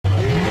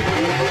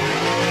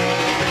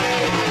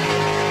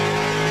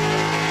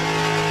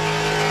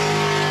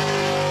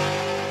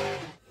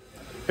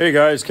Hey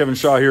guys, Kevin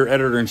Shaw here,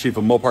 editor-in-chief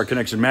of Mopar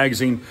Connection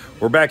Magazine.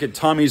 We're back at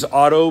Tommy's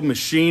Auto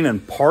Machine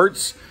and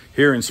Parts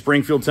here in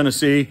Springfield,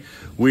 Tennessee.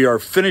 We are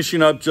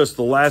finishing up just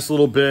the last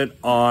little bit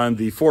on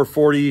the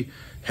 440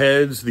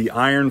 heads, the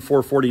iron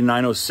 440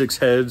 906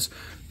 heads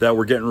that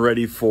we're getting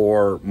ready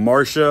for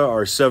Marsha,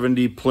 our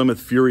 70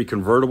 Plymouth Fury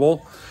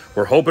convertible.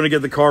 We're hoping to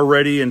get the car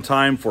ready in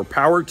time for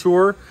Power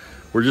Tour.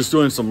 We're just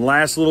doing some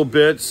last little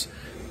bits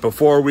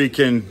before we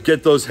can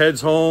get those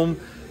heads home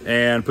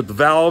and put the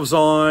valves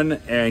on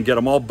and get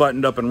them all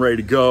buttoned up and ready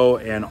to go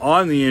and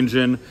on the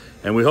engine.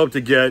 And we hope to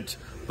get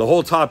the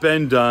whole top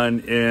end done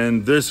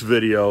in this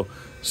video.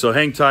 So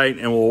hang tight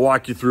and we'll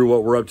walk you through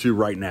what we're up to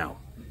right now.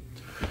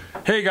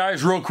 Hey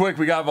guys, real quick,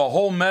 we got a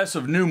whole mess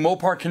of new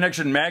Mopar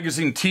Connection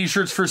Magazine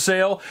t-shirts for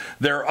sale.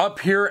 They're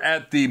up here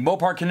at the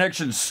Mopar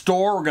Connection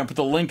store. We're gonna put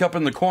the link up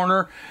in the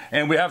corner,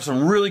 and we have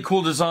some really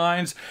cool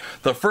designs.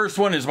 The first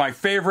one is my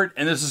favorite,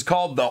 and this is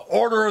called the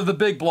Order of the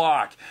Big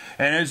Block.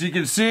 And as you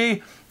can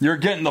see, you're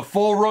getting the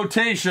full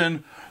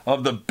rotation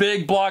of the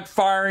big block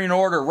firing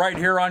order right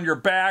here on your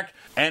back.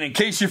 And in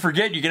case you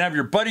forget, you can have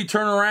your buddy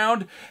turn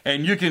around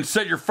and you can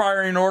set your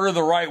firing order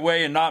the right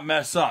way and not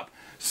mess up.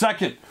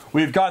 Second,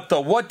 we've got the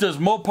What Does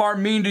Mopar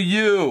Mean to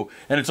You?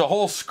 And it's a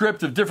whole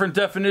script of different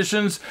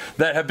definitions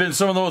that have been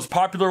some of the most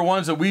popular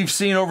ones that we've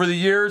seen over the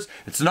years.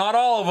 It's not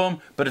all of them,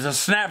 but it's a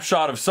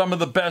snapshot of some of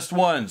the best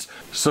ones.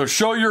 So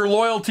show your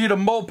loyalty to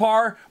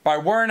Mopar by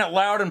wearing it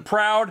loud and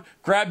proud.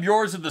 Grab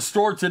yours at the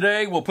store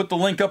today. We'll put the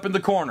link up in the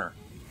corner.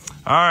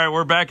 All right,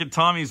 we're back at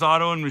Tommy's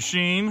Auto and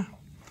Machine.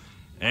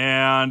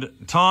 And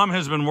Tom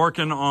has been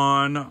working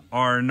on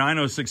our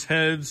 906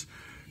 heads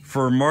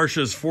for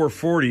Marsha's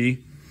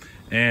 440.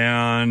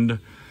 And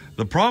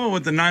the problem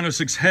with the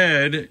 906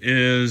 head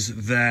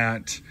is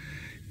that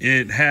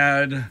it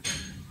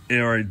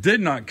did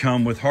not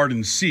come with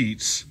hardened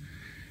seats.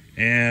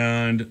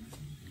 And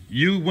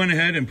you went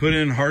ahead and put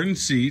in hardened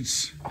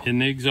seats in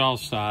the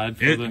exhaust side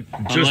for the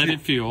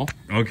unleaded fuel.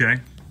 Okay.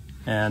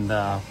 And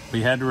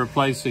we had to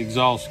replace the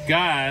exhaust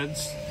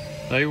guides.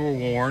 They were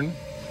worn.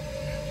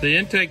 The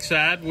intake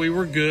side, we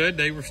were good.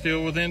 They were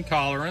still within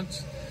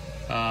tolerance.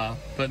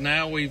 But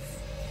now we've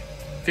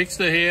fixed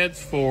the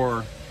heads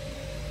for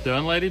the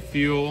unleaded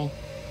fuel,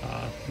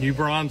 new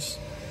bronze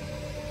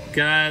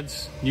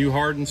guides, new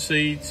hardened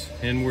seats,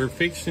 and we're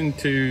fixing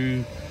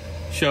to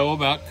show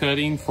about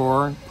cutting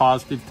for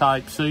positive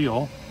type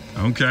seal.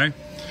 Okay.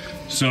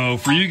 So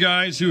for you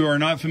guys who are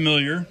not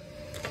familiar,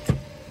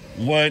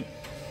 what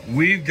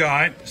we've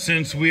got,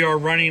 since we are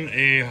running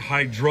a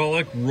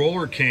hydraulic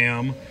roller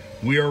cam,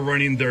 we are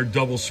running their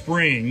double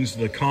springs,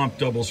 the comp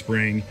double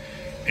spring.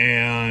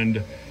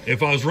 And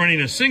if I was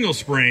running a single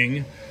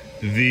spring,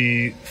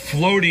 the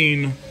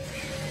floating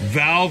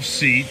valve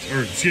seat,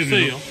 or excuse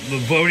me,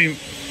 the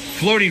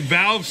floating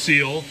valve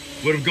seal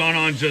would have gone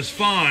on just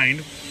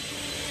fine.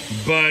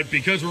 But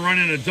because we're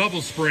running a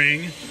double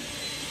spring,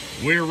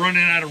 we're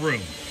running out of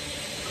room.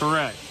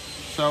 Correct.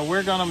 So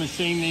we're going to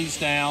machine these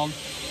down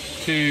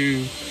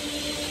to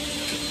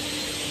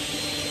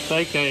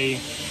take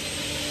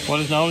what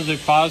is known as a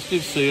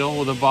positive seal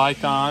with a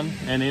Vicon,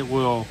 and it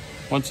will,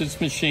 once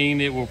it's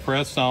machined, it will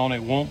press on.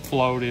 It won't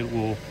float. It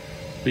will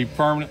be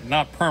permanent,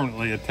 not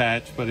permanently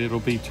attached, but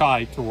it'll be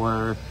tight to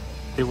where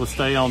it will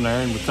stay on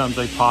there and becomes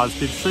a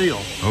positive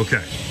seal.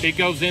 Okay. It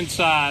goes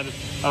inside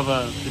of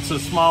it's a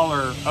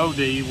smaller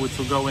OD, which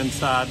will go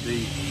inside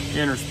the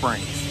inner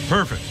springs.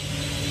 Perfect.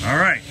 All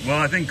right.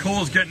 Well, I think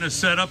Cole's getting us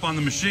set up on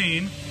the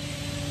machine,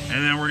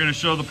 and then we're going to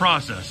show the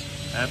process.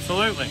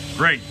 Absolutely.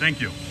 Great.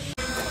 Thank you.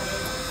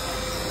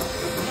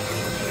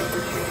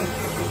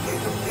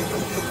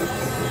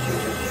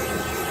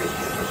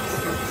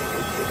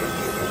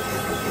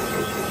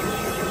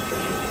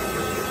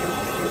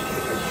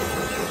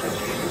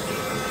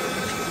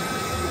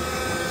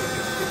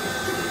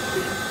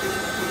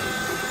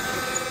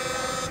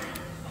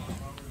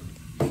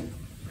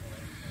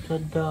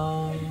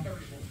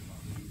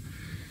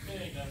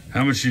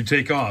 How much do you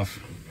take off?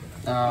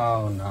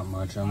 Oh, not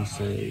much. I'm gonna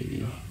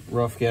say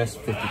rough guess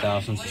 50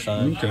 thousandths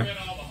aside. Okay.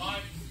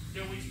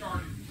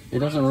 It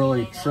doesn't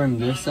really trim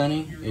this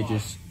any. It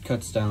just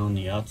cuts down on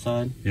the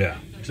outside. Yeah,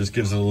 just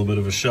gives it a little bit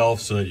of a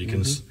shelf so that you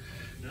can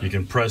you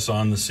can press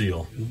on the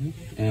seal.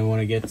 And when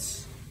it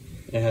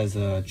has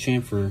a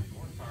chamfer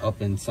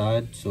up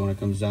inside, so when it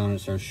comes down and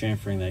it starts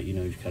chamfering that, you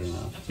know you're cutting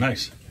off.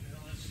 Nice.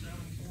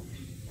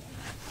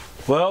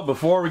 Well,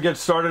 before we get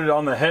started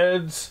on the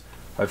heads,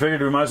 I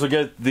figured we might as well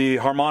get the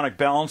harmonic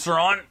balancer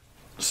on.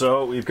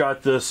 So we've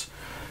got this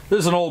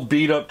is an old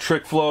beat up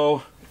trick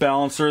flow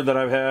balancer that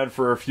I've had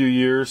for a few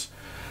years,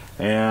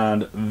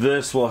 and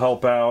this will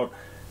help out.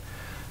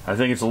 I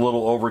think it's a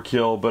little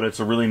overkill, but it's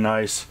a really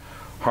nice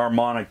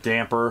harmonic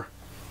damper,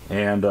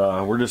 and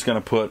we're just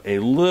going to put a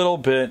little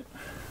bit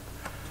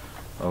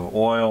of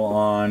oil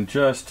on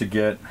just to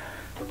get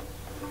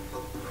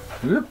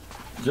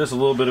just a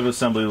little bit of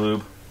assembly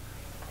lube,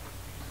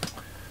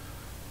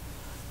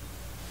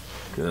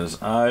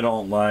 because I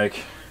don't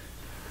like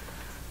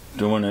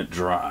doing it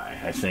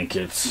dry. I think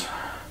it's a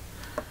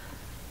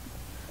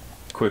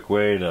quick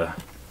way to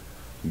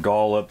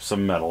gall up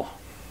some metal.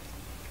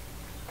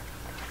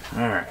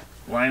 All right,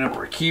 line up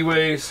our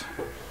keyways.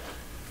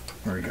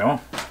 There we go.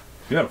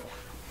 Beautiful.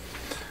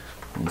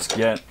 Let's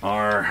get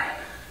our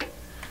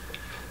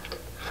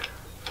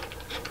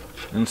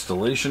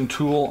installation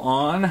tool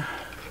on.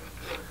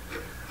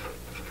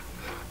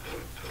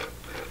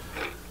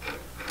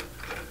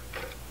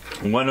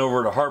 Went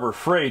over to Harbor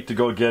Freight to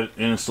go get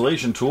an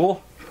installation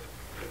tool.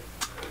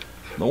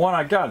 The one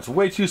I got is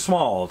way too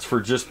small. It's for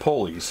just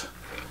pulleys,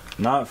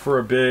 not for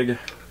a big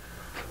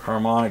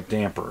harmonic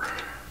damper.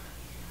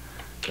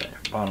 Okay,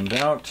 bottomed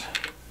out.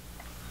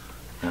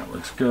 That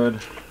looks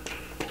good.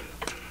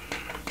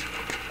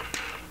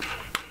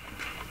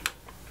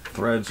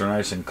 Threads are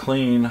nice and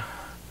clean.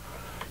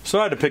 So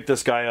I had to pick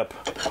this guy up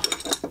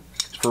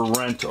for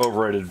rent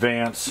over at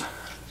Advance.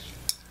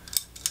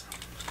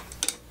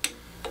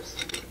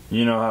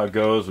 You know how it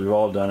goes, we've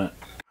all done it.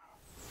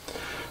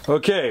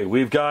 Okay,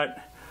 we've got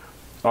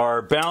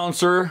our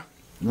balancer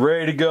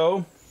ready to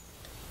go.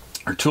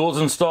 Our tools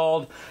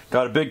installed,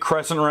 got a big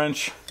crescent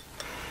wrench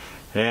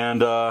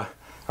and our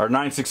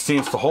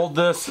 9/16 to hold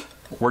this.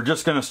 We're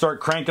just gonna start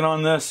cranking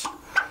on this.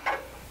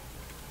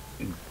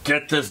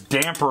 Get this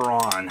damper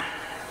on.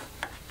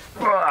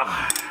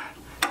 Ugh.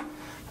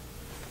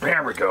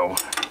 There we go.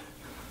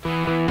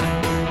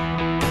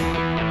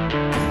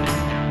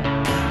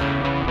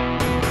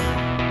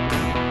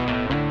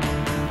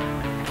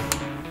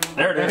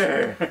 There it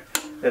is.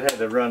 It had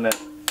to run that.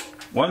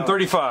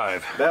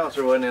 135.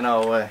 Balancer wasn't in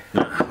all the way.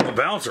 The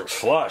balancer was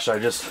flush. I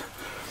just.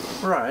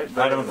 Right,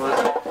 but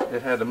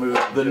it had to move.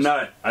 The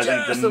nut. I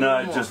think the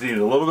nut just needed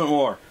a little bit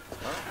more.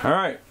 All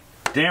right.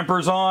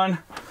 Dampers on.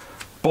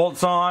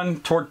 Bolts on.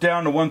 Torque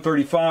down to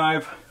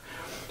 135.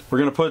 We're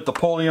going to put the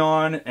pulley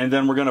on and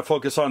then we're going to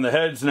focus on the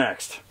heads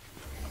next.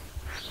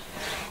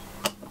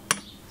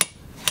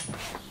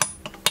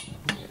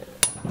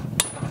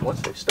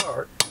 Once they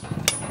start,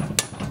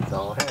 it's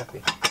all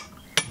happy.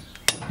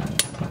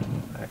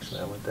 Actually,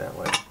 I went that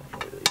way. That's a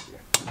little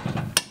easier.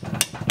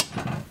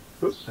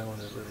 Oops, that one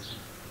is a little.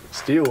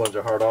 Steel ones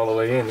are hard all the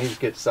way in. These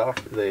get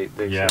softer. They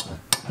yeah.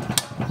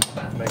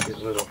 Make it a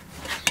little.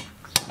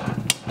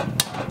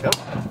 Yep.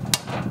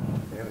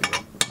 There we go.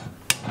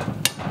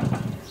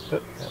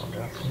 Oop, that one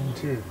dropped in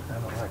too. I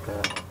don't like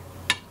that.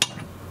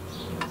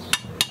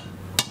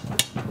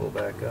 Pull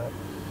back up.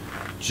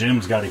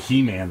 Jim's got a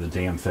He-Man the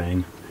damn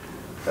thing.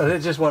 Oh, it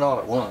just went all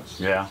at once.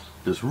 Yeah.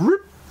 Just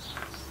rip.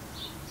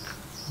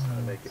 I'm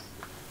gonna make it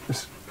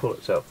just pull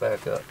itself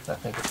back up. I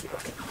think it'll be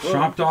okay.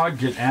 Shop dog,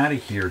 get out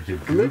of here, you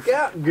goof. Look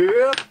out,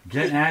 girl!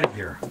 Get out of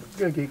here. It's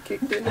gonna get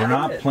kicked in the We're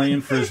not head.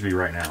 playing frisbee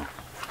right now.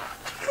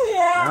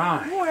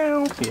 Yeah.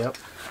 Well, yep.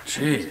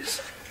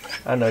 Jeez.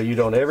 I know you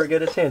don't ever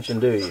get attention,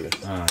 do you?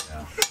 Oh,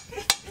 yeah.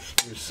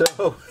 You're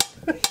so.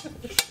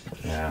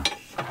 Yeah.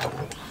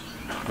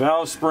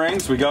 Valve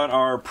springs. We got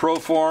our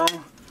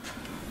Proform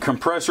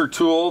compressor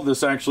tool.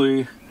 This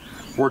actually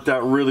worked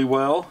out really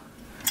well.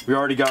 We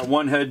already got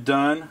one head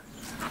done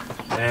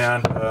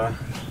and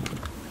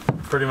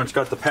pretty much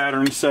got the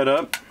pattern set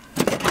up.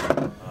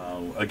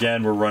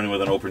 Again, we're running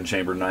with an open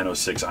chamber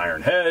 906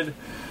 iron head.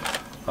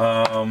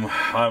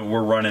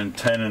 We're running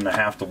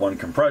 10.5 to 1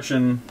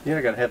 compression. You're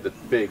not gonna have the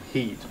big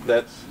heat.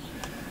 That's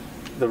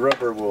the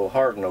rubber will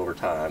harden over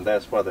time.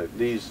 That's why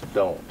these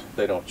don't.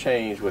 They don't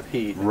change with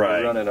heat. Right.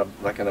 You're running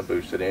like in a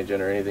boosted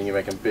engine or anything. You're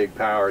making big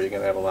power. You're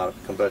gonna have a lot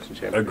of combustion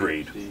chamber.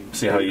 Agreed.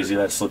 See how easy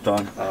that slipped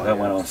on? Oh, that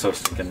yeah. went on so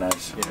stinking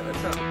nice. Yeah,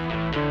 that's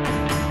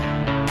not.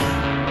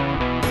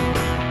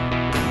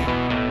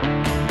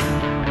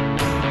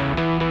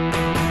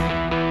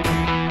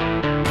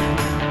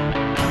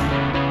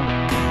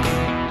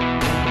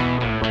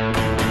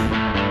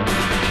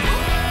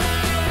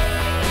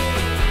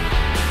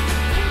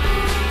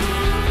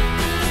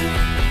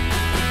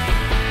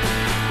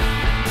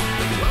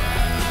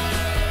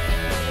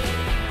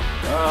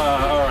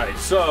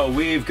 So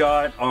we've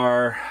got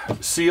our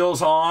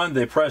seals on.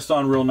 They pressed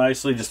on real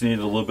nicely, just needed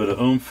a little bit of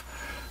oomph.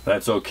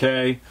 That's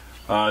okay.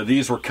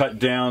 These were cut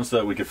down so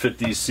that we could fit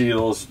these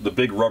seals. The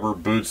big rubber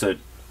boots that,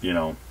 you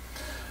know,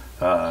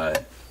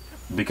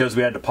 because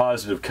we had to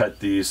positive cut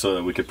these so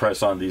that we could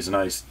press on these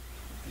nice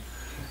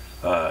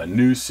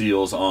new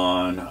seals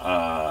on.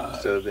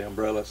 Instead of the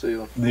umbrella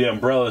seal? The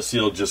umbrella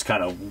seal just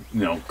kind of,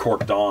 you know,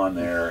 corked on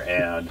there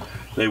and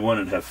they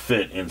wouldn't have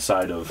fit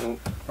inside of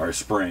our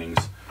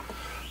springs.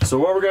 So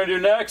what we're going to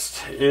do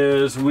next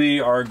is we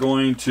are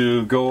going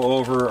to go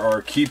over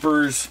our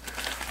keepers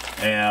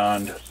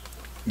and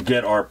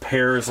get our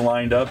pairs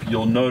lined up.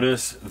 You'll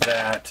notice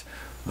that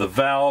the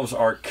valves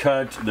are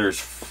cut. There's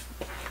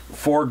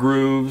 4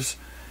 grooves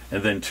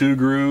and then 2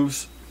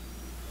 grooves,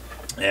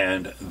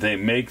 and they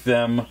make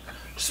them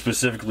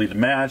specifically to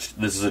match.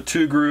 This is a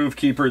 2-groove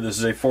keeper. This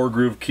is a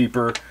 4-groove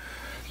keeper.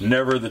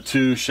 Never the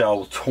two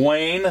shall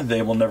twain.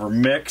 They will never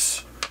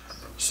mix.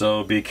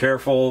 So be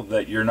careful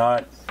that you're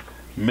not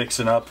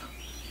mixing up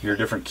your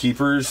different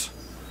keepers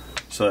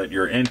so that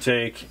your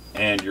intake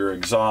and your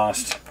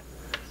exhaust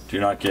do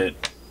not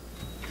get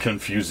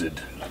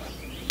confused.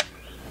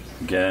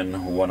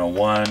 Again,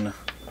 101,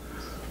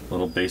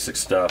 little basic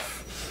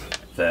stuff.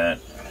 that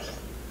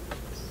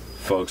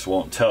folks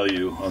won't tell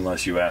you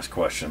unless you ask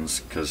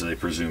questions, because they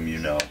presume you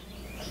know.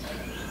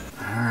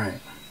 Alright,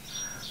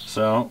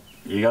 so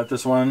you got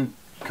this one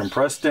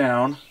compressed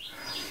down.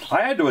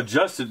 I had to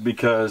adjust it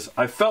because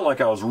I felt like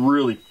I was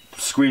really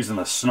squeezing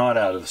the snot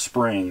out of the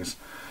springs,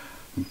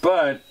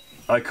 but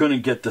I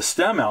couldn't get the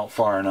stem out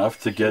far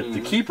enough to get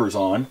the keepers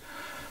on.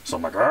 So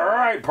I'm like,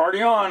 alright,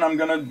 party on, I'm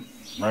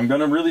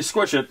gonna really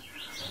squish it.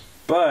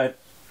 But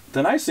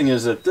the nice thing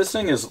is that this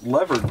thing is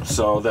levered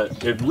so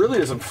that it really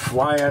doesn't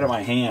fly out of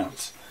my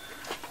hands.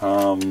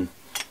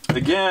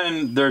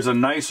 Again, there's a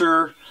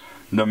nicer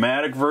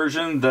pneumatic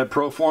version that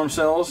Proform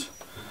sells.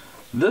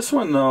 This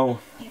one,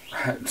 though,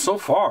 so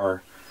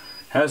far,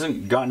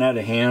 hasn't gotten out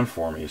of hand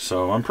for me,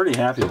 so I'm pretty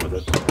happy with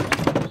it.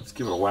 Let's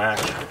give it a whack.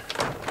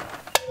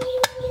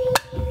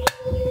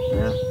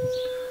 Yeah.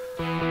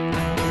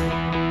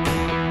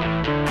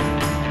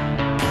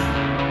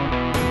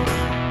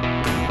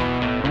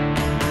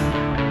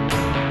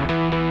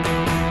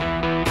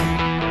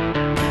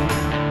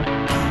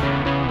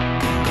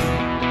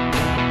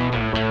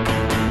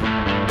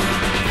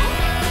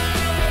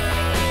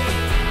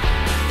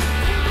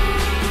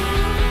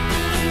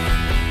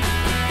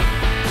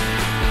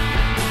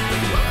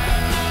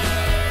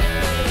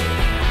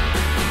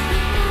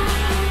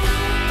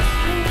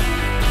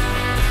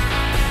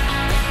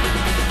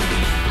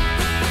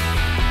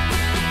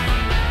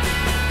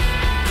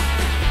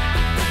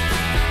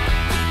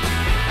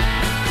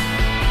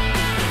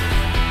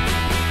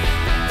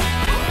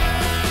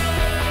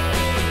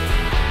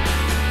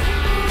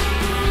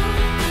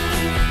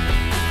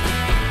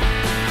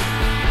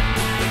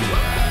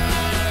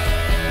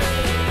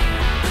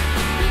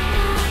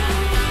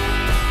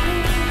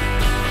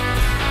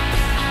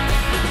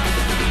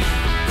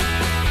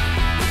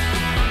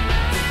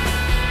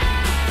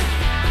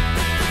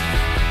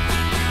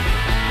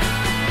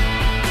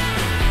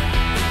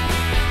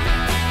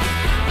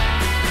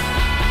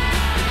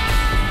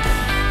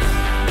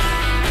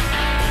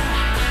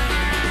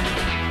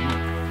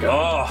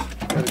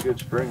 Good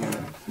spring in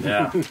it.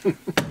 Yeah.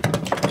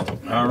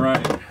 All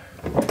right.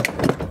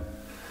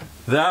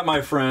 That,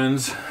 my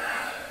friends,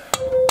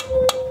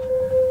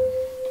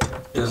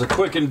 is a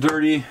quick and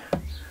dirty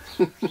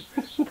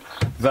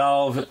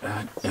valve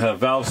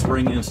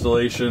spring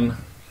installation.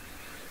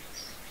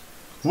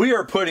 We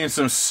are putting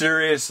some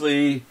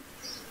seriously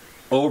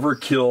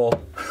overkill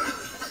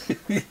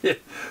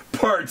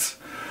parts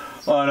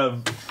on a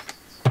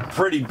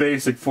pretty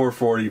basic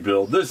 440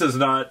 build. This is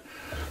not.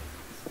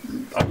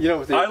 You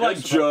know, I like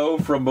Joe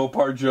from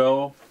Mopar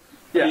Joe.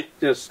 Yeah,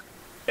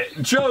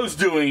 Joe's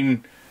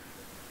doing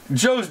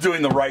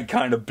the right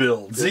kind of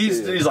builds.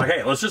 He's like,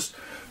 hey, let's just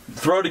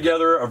throw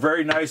together a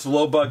very nice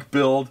low buck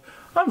build.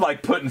 I'm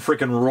like putting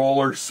freaking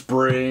roller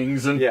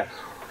springs and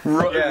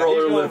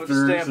roller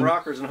lifters, stamp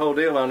rockers and whole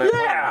deal on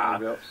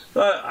that.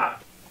 Yeah.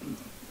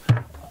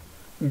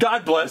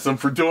 God bless him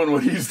for doing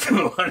what he's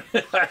doing.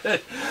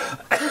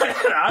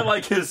 I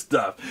like his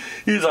stuff.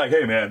 He's like,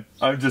 hey man,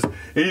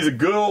 he's a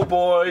good old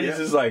boy. He's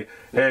just like,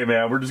 hey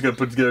man, we're just gonna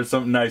put together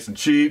something nice and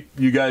cheap.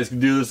 You guys can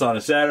do this on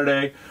a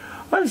Saturday.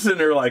 I'm sitting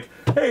there like,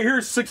 hey,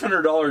 here's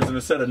 $600 and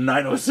a set of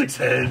 906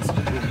 heads.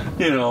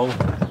 You know,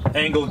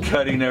 angle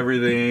cutting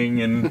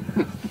everything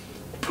and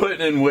putting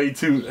in way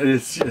too,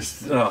 it's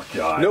just, oh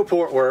God. No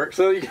port work,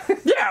 so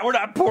yeah, we're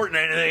not porting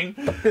anything.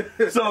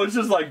 So it's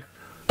just like,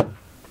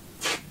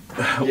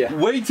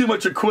 way too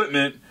much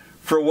equipment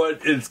for what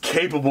it's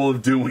capable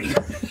of doing.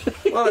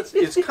 Well,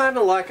 it's kind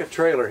of like a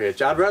trailer hitch.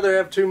 I'd rather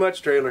have too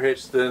much trailer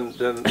hitch than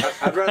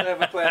I'd rather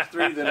have a class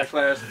 3 than a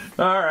class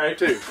 2. All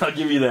right, I'll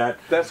give you that.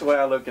 That's the way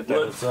I look at that.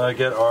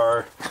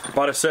 Let's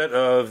bought a set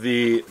of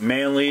the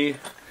Manly,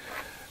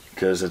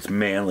 because it's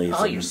manly.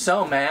 Oh, you're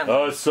so manly.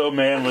 Oh, it's so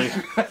manly.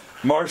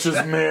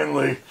 Marsha's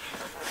manly.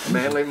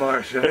 Manly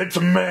Marsha. It's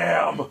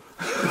ma'am.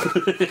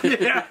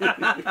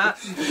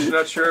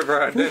 Not sure of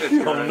her identity.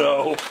 Oh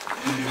no.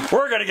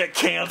 We're gonna get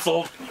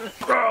canceled.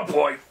 Oh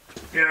boy.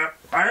 Yeah.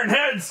 Iron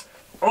heads.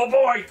 Oh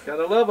boy.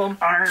 Gotta love them.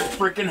 Iron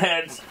freaking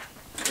heads.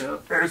 Yeah.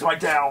 There's my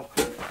towel.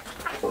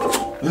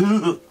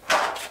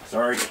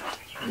 Sorry.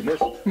 You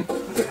missed.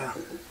 Yeah.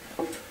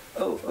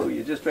 Oh,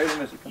 you just barely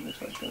missed it. Come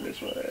this way. Come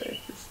this way.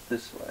 It's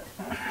this way.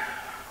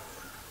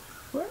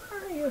 Where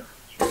are you?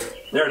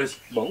 There it is.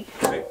 Bolt.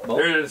 Okay, bolt.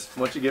 There it is.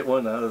 Once you get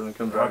one, the other one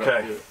comes right okay.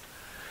 up to it.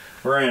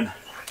 We're in.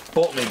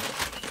 Bolt me.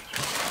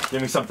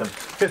 Give me something.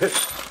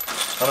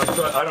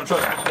 I don't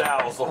trust the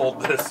dowels to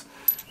hold this.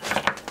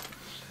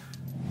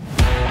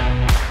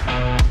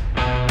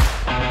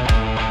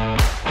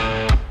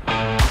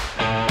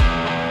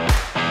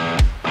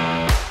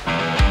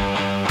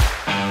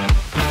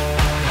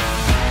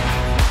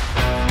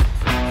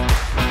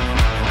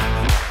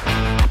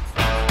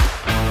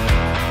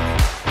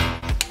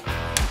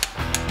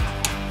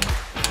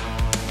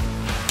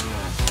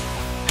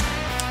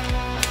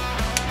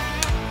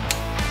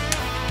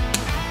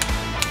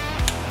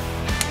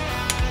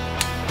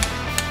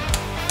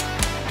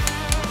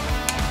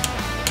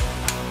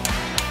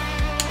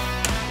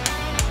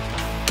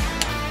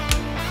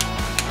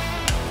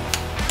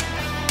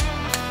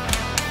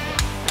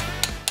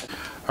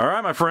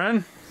 right, my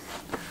friend.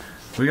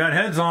 We got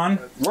heads on.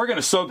 We're going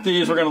to soak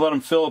these. We're going to let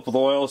them fill up with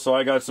oil. So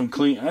I got some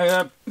clean,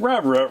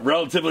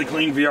 relatively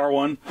clean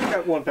VR1.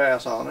 Got one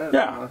pass on it.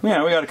 Yeah,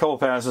 we got a couple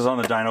passes on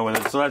the dyno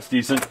with it, so that's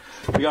decent.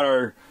 We got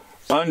our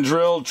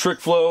undrilled trick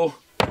flow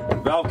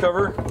valve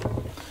cover.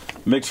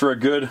 Makes for a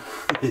good...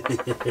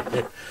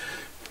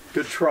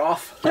 good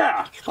trough.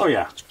 Yeah. Oh,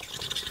 yeah.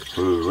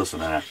 Ooh, listen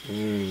to that.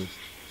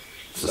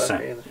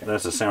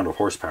 That's the sound of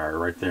horsepower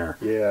right there.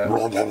 Yeah.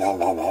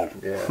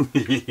 Yeah.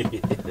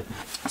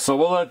 So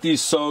we'll let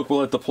these soak. We'll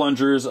let the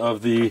plungers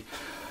of the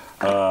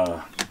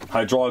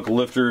hydraulic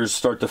lifters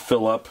start to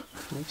fill up.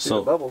 See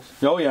the bubbles.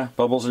 Oh yeah,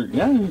 bubbles are.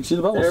 Yeah, you can see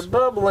the bubbles. They're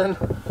bubbling.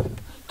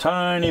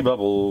 Tiny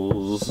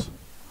bubbles.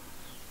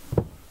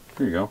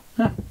 Here you go.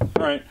 Yeah.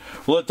 All right.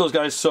 We'll let those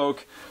guys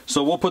soak.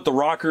 So we'll put the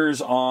rockers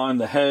on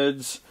the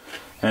heads.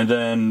 And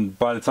then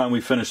by the time we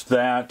finish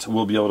that,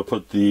 we'll be able to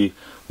put the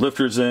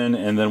lifters in,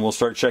 and then we'll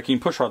start checking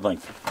pushrod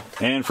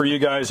length. And for you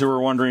guys who are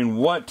wondering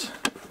what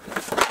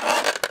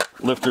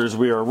lifters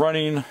we are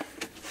running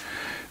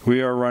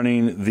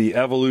the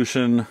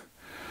Evolution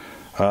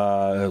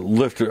roller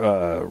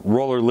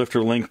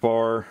lifter link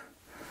bar.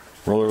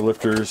 Roller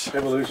lifters.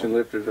 Evolution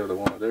lifters are the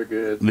ones. They're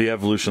good. The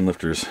Evolution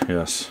lifters,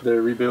 yes.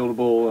 They're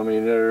rebuildable. I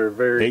mean, they're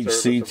very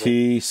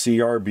HCT,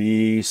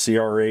 CRB,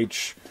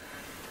 CRH.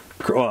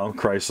 Well,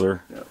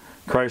 Chrysler. Yep.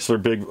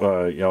 Chrysler Big,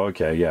 yeah,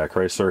 okay, yeah,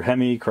 Chrysler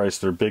Hemi,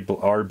 Chrysler Big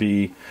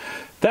RB.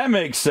 That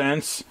makes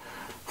sense.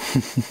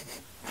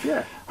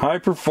 Yeah. High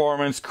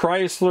performance,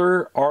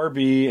 Chrysler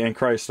RB, and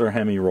Chrysler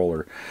Hemi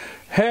roller.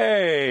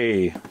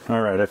 Hey!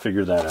 All right, I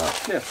figured that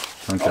out. Yeah.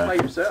 Okay. All by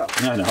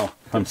yourself. I know.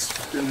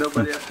 Did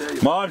nobody else tell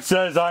you? Mom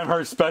says I'm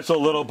her special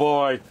little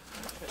boy.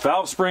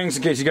 Valve springs,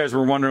 in case you guys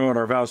were wondering what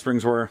our valve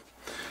springs were,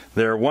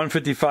 they're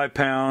 155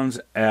 pounds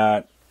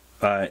at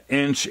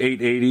inch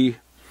 880.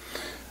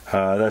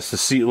 That's the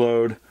seat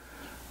load.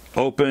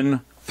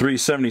 Open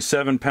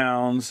 377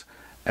 pounds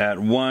at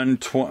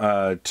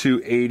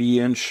 280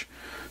 inch.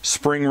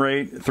 Spring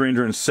rate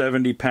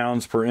 370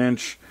 pounds per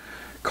inch.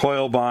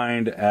 Coil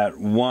bind at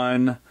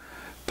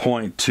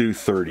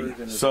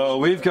 1.230. So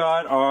we've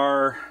got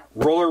our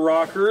roller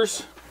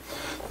rockers.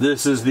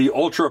 This is the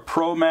Ultra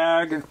Pro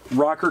Mag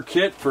rocker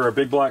kit for a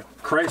big black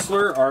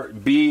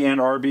Chrysler, B and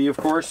RB of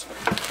course.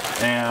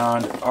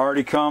 And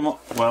already come,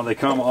 well, they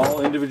come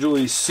all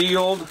individually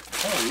sealed.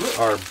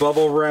 Our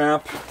bubble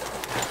wrap.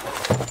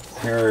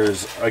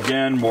 Here's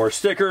again more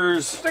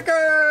stickers.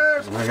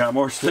 Stickers! We got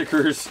more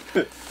stickers.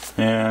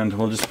 And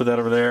we'll just put that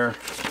over there.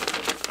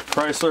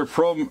 Chrysler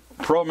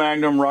Pro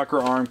Magnum rocker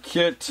arm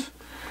kit.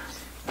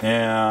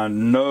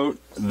 And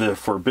note that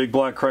for big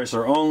black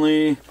Chrysler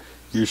only,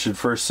 you should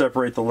first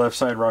separate the left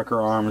side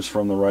rocker arms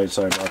from the right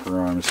side rocker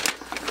arms.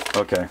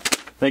 Okay.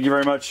 Thank you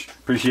very much.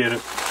 Appreciate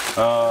it.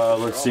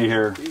 Let's see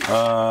here.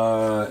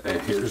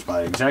 Here's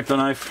my X-Acto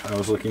knife I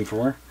was looking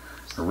for.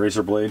 A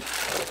razor blade.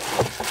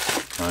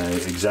 My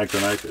X-Acto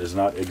knife is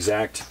not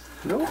exact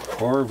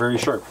or very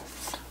sharp.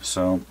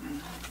 So,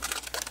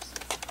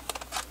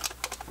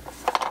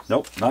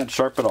 nope, not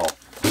sharp at all.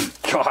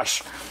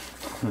 Gosh.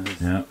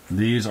 Yeah,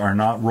 these are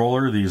not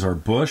roller. These are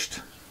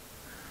bushed.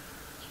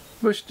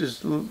 Bushed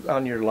is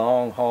on your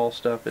long haul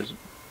stuff is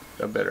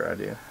a better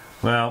idea.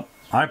 Well,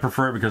 I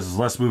prefer it because it's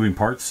less moving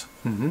parts.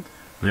 Mm-hmm.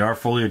 They are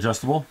fully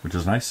adjustable, which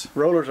is nice.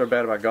 Rollers are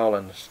bad about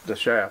galling the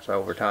shafts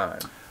over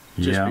time,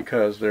 just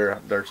because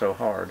they're so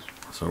hard.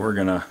 So we're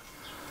gonna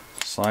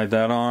slide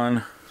that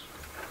on,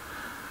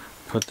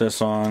 put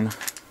this on.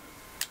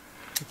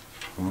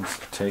 Let's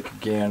take a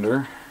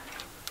gander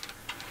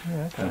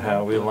at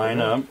how we line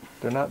up.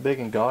 They're not big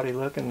and gaudy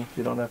looking.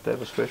 You don't have to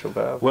have a special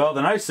valve. Well,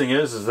 the nice thing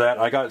is that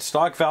I got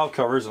stock valve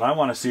covers, and I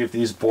want to see if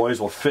these boys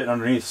will fit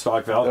underneath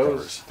stock valve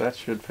covers. That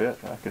should fit.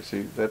 I could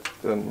see that.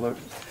 Look,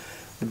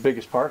 the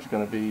biggest part's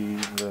going to be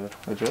the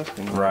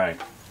adjusting.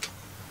 Right.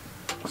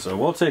 So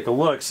we'll take a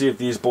look, see if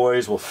these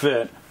boys will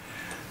fit,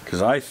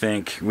 because I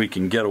think we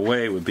can get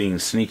away with being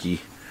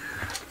sneaky.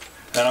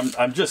 And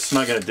I'm just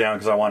snugging it down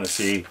because I want to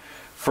see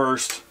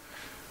first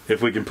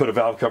if we can put a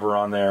valve cover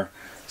on there.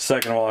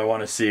 Second of all, I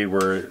want to see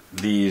where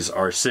these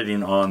are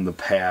sitting on the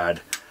pad,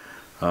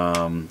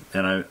 and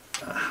I'm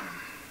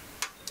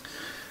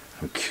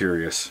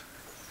curious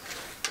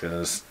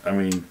because I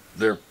mean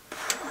they're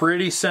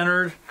pretty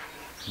centered,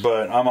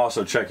 but I'm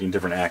also checking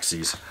different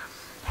axes.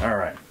 All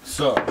right,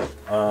 so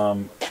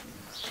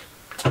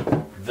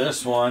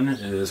this one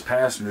is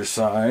passenger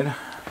side.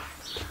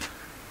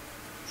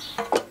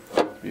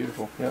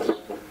 Beautiful. Yep.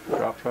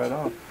 Drops right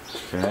on.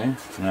 Okay.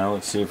 Now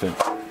let's see if it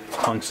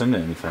hunks into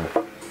anything.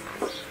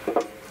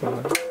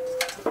 Well,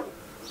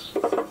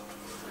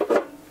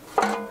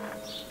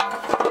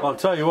 I'll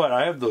tell you what,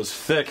 I have those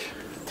thick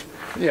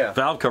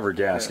valve cover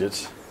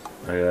gaskets.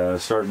 I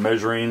start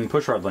measuring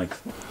pushrod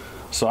length.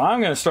 So I'm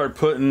going to start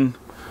putting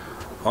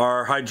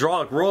our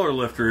hydraulic roller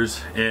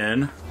lifters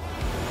in.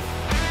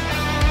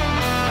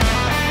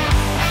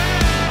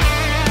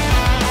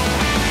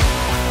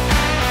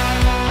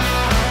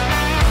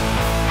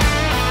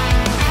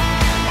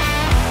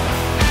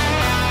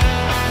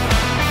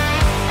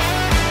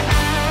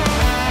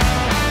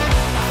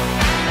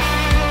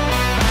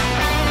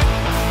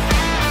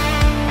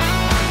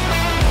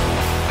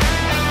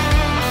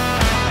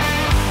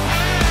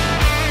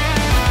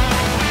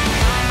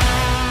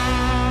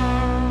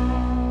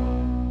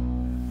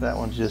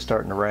 just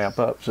starting to ramp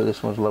up, so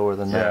this one's lower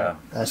than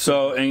that.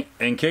 So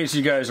in case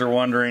you guys are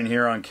wondering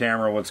here on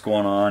camera what's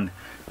going on,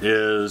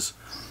 is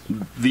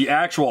the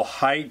actual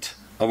height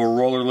of a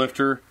roller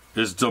lifter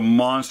is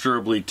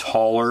demonstrably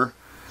taller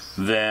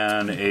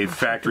than a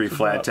factory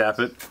flat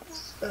tappet.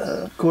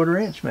 Quarter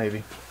inch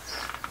maybe.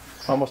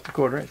 Almost a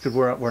quarter inch, because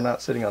we're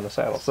not sitting on the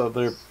saddle, so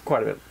they're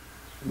quite a bit.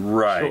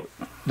 Right.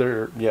 Short.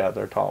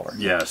 They're taller.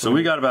 Yeah, so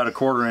we got about a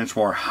quarter inch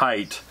more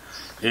height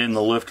in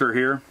the lifter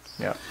here.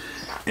 Yeah.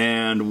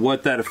 And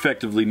what that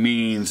effectively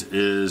means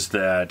is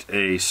that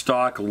a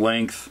stock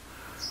length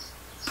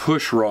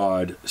push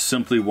rod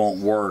simply won't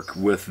work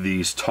with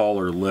these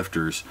taller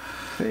lifters.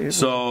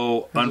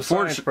 So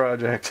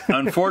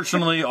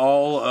unfortunately,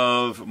 all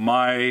of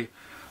my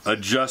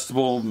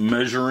adjustable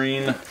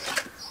measuring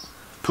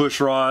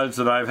push rods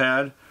that I've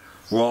had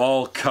were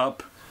all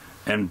cup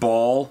and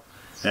ball,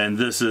 and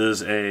this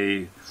is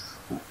a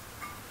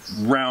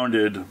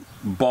rounded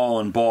ball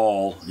and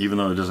ball, even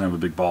though it doesn't have a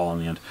big ball on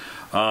the end.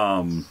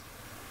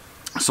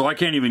 So I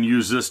can't even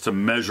use this to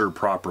measure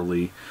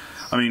properly.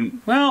 I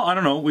mean, well, I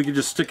don't know. We could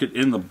just stick it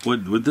in the...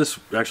 Would this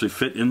actually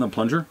fit in the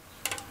plunger?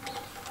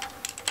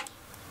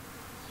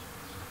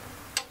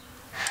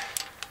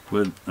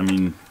 I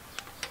mean...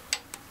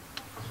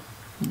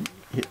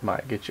 It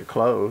might get you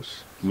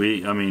close. I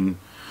mean...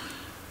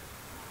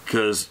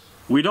 Because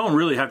we don't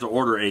really have to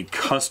order a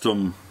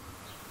custom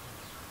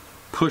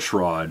push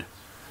rod.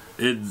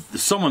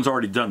 Someone's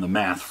already done the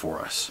math for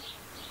us.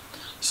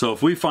 So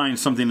if we find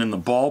something in the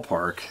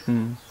ballpark...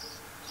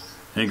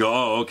 and go,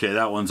 oh, okay,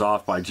 that one's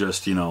off by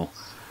just, 10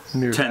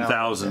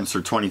 thousandths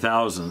or 20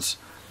 thousandths.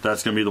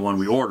 That's going to be the one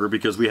we order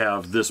because we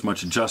have this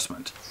much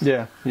adjustment.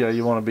 Yeah,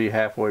 you want to be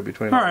halfway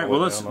between. All right, well,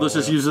 let's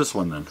just use this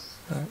one then.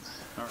 All right.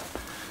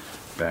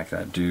 Back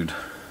that dude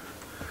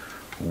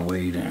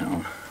way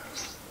down.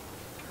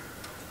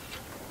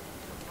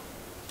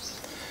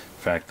 In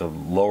fact, the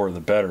lower the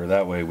better.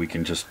 That way we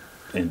can just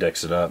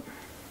index it up.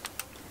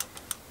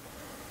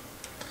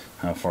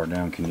 How far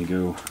down can you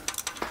go?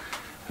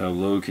 How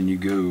low can you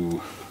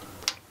go?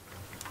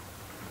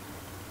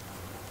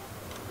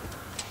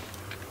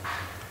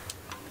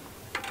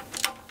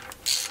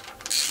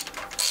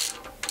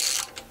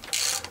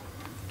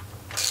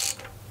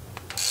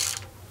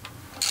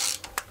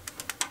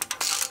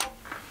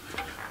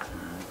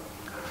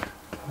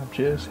 I'm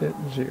just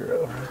hitting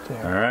 0 right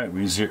there. All right,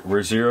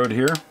 we're zeroed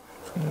here.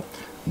 Yep.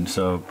 And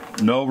so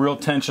no real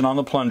tension on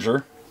the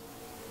plunger,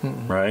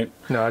 right?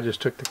 No, I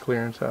just took the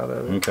clearance out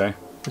of it. Okay.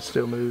 It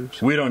still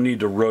moves. We don't need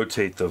to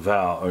rotate the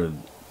valve or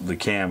the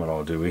cam at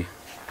all, do we?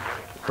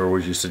 Or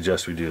would you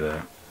suggest we do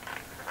that?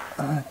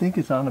 I think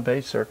it's on the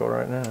base circle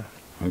right now.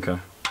 Okay.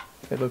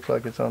 It looks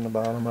like it's on the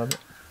bottom of it.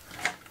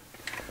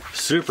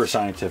 Super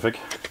scientific.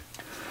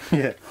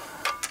 Yeah.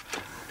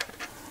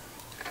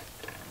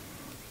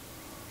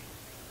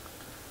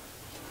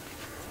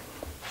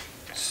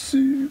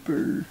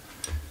 Super.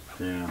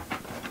 Yeah.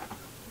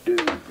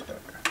 Duper.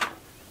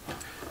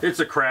 It's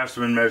a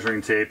Craftsman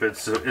measuring tape.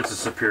 It's a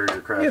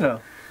superior Craftsman.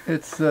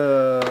 It's just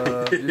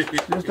over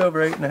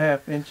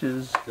 8.5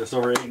 inches. Just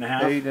over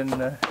 8.5.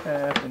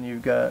 8.5, and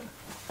you've got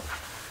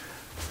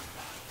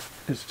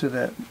it's to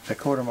the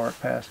quarter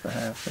mark past the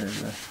half.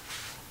 There's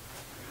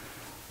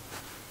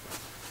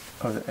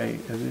the 8.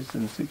 It is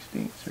in the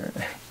 16ths, right?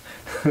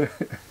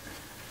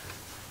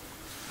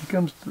 It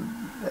comes to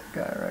that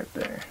guy right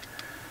there.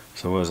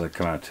 So what does that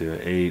come out to?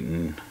 8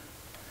 and...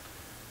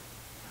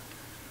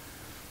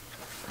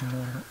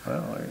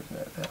 Well, there's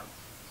that now.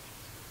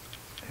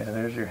 Yeah,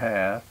 there's your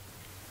half.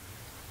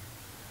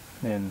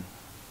 And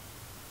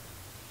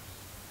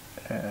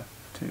half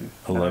to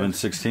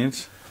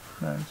 11/16.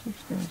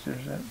 9/16.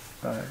 There's that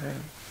 5/8.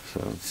 So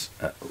it's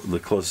the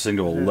closest thing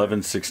to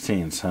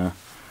 11/16, huh?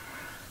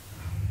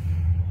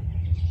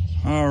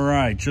 All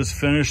right, just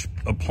finished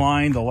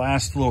applying the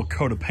last little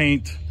coat of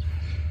paint.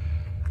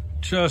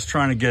 Just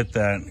trying to get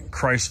that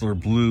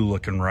Chrysler blue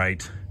looking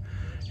right.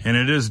 And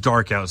it is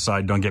dark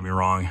outside, don't get me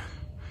wrong.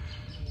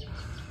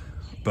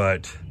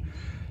 But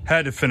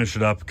had to finish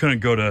it up. I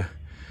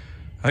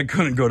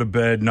couldn't go to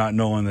bed not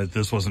knowing that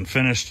this wasn't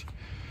finished.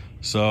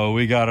 So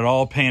we got it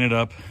all painted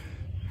up.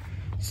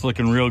 It's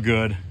looking real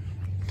good.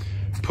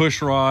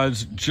 Push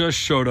rods just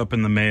showed up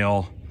in the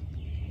mail.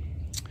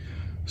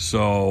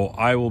 So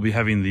I will be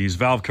having these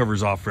valve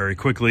covers off very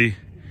quickly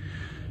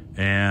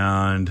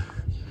and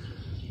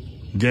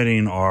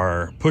getting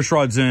our push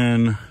rods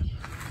in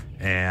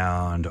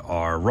and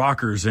our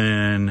rockers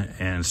in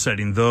and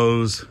setting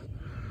those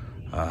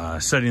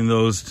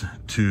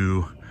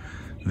to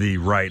the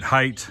right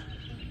height.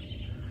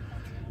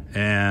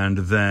 And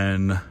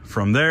then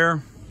from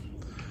there,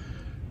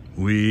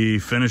 we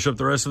finish up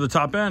the rest of the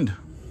top end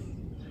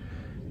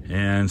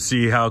and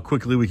see how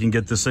quickly we can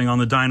get this thing on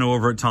the dyno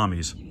over at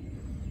Tommy's.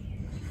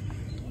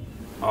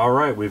 All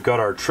right, we've got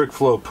our Trick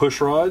Flow push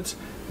rods.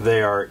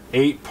 They are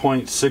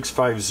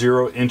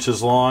 8.650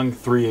 inches long,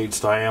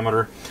 3/8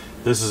 diameter.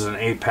 This is an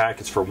 8-pack.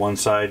 It's for one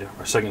side.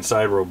 Our second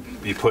side we'll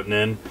be putting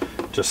in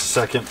just a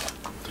second.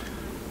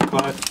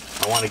 But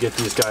I want to get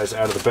these guys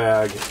out of the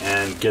bag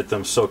and get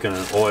them soaking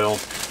in oil.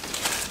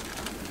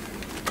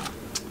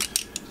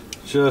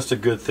 Just a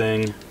good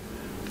thing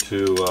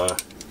to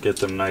get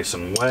them nice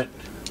and wet.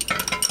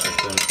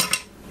 Get them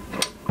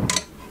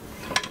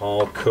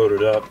all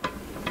coated up.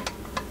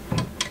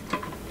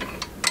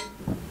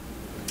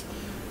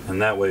 And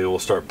that way we'll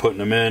start putting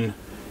them in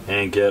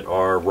and get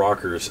our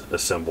rockers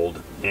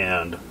assembled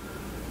and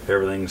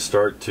everything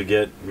start to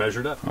get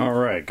measured up. All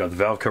right, got the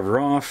valve cover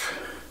off.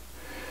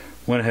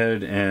 Went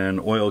ahead and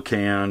oil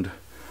canned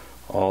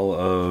all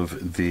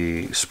of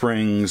the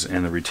springs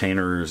and the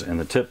retainers and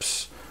the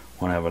tips.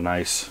 Want to have a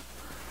nice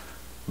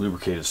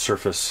lubricated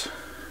surface.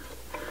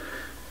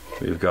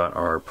 We've got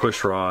our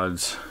push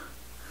rods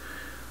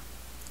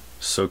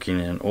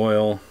soaking in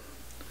oil,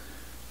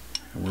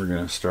 and we're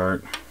going to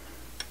start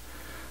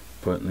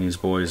putting these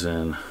boys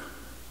in.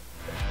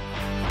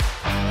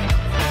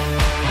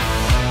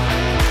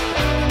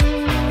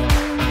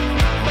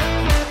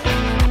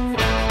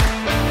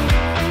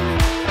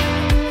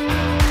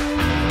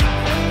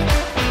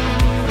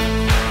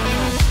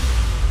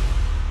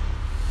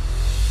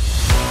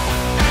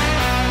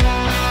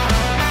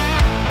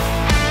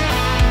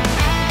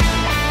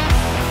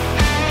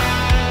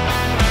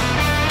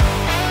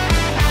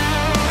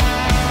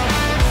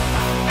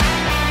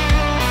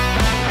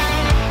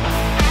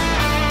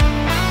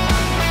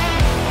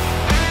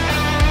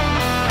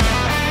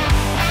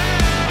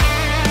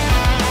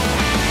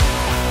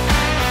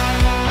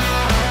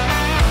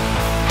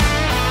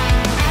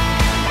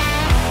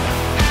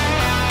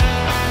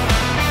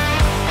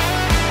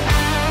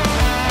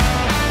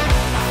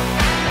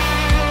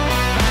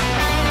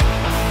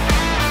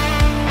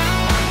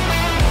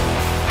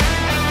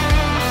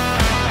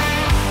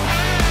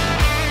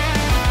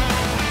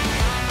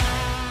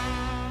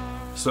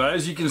 So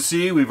as you can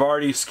see, we've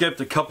already skipped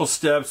a couple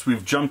steps.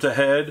 We've jumped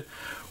ahead.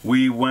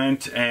 We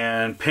went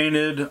and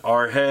painted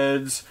our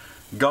heads,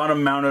 got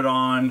them mounted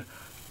on,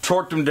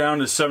 torqued them down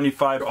to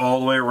 75 all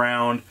the way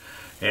around,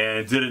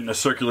 and did it in a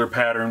circular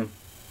pattern.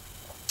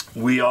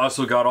 We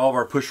also got all of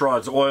our push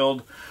rods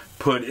oiled,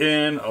 put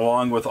in,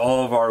 along with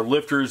all of our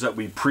lifters that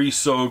we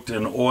pre-soaked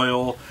in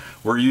oil.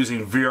 We're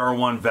using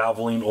VR1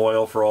 Valvoline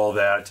oil for all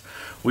that.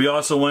 We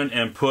also went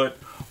and put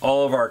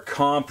all of our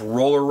comp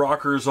roller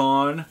rockers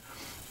on,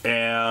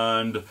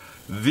 and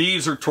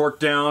these are torqued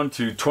down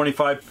to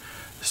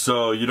 25,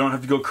 so you don't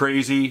have to go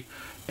crazy.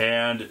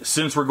 And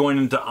since we're going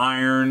into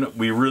iron,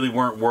 we really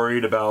weren't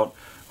worried about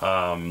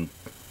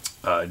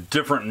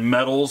different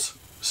metals.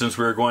 Since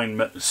we were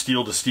going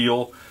steel to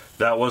steel,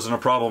 that wasn't a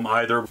problem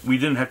either. We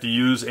didn't have to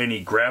use any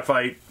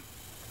graphite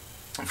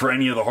for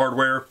any of the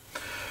hardware.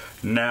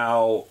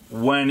 Now,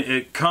 when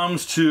it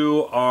comes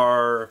to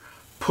our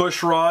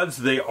push rods,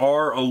 they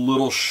are a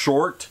little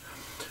short.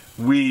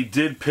 We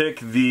did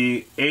pick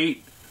the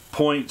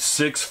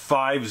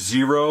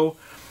 8.650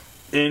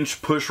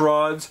 inch push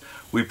rods.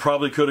 We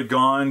probably could have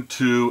gone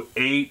to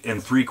 8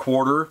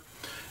 3/4.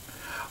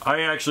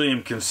 I actually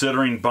am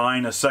considering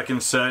buying a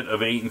second set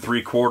of 8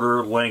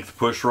 3/4 length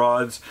push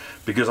rods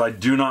because I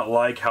do not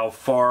like how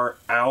far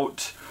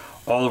out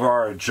all of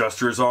our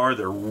adjusters are.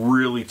 They're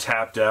really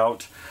tapped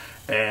out,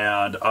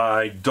 and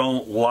I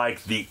don't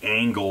like the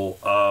angle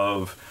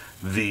of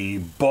the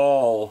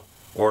ball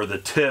or the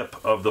tip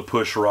of the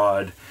push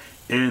rod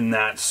in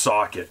that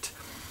socket.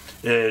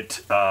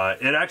 It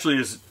actually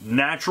is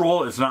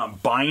natural. It's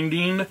not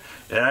binding. It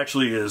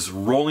actually is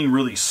rolling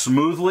really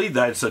smoothly.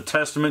 That's a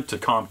testament to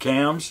comp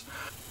cams.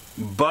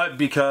 But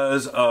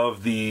because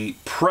of the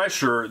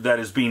pressure that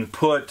is being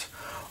put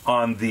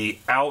on the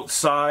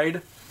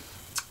outside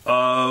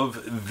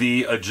of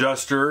the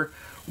adjuster,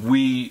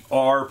 we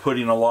are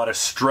putting a lot of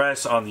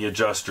stress on the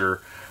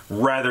adjuster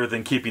rather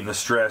than keeping the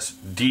stress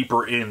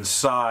deeper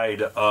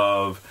inside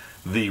of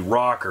the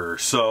rocker.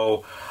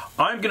 So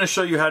I'm going to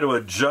show you how to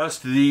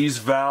adjust these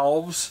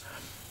valves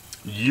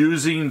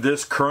using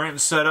this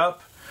current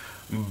setup,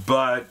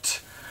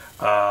 but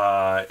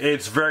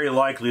it's very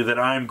likely that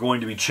I'm going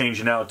to be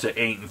changing out to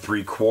 8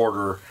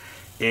 3/4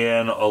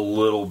 in a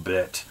little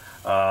bit.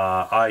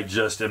 I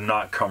just am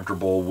not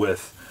comfortable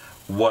with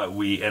what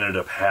we ended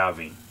up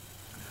having.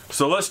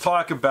 So let's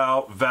talk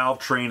about valve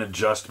train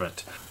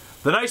adjustment.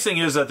 The nice thing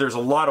is that there's a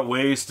lot of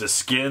ways to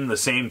skin the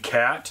same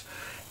cat,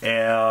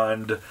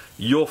 and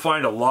you'll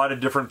find a lot of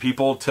different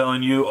people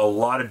telling you a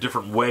lot of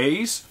different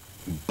ways.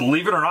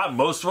 Believe it or not,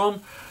 most of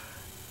them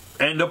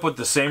end up with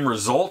the same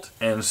result,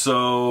 and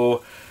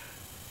so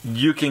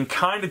you can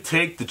kind of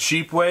take the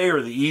cheap way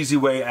or the easy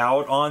way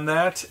out on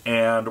that,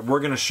 and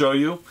we're going to show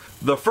you.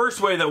 The first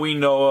way that we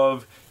know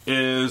of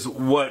is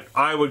what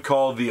I would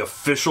call the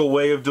official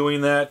way of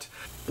doing that.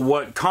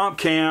 What comp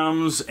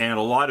cams and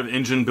a lot of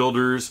engine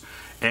builders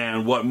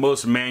and what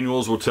most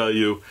manuals will tell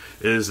you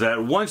is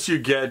that once you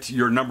get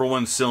your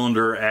 #1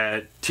 cylinder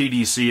at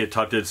TDC, at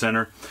Top Dead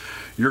Center,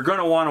 you're going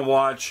to want to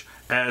watch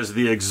as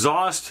the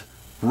exhaust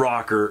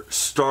rocker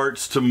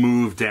starts to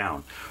move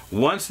down.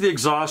 Once the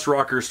exhaust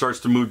rocker starts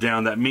to move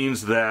down, that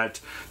means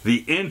that the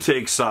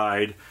intake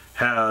side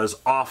has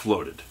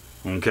offloaded.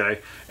 Okay,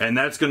 and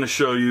that's going to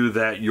show you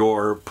that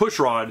your push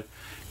rod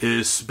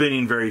is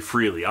spinning very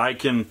freely. I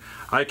can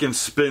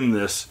spin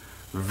this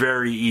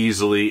very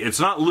easily. It's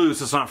not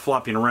loose, it's not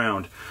flopping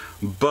around,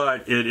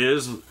 but it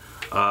is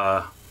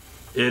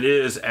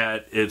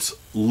at its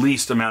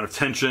least amount of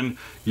tension.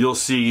 You'll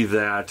see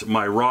that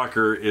my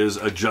rocker is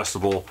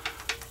adjustable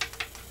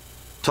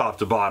top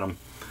to bottom.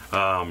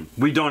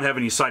 We don't have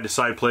any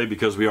side-to-side play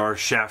because we are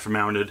shaft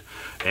mounted,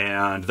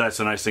 and that's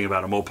the nice thing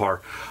about a Mopar.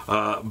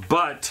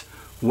 But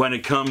when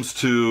it comes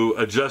to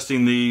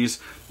adjusting these,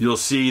 you'll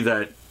see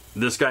that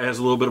this guy has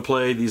a little bit of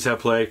play, these have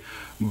play,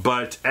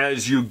 but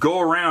as you go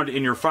around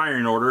in your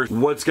firing order,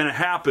 what's going to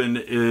happen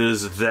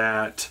is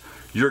that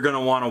you're going to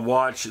want to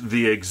watch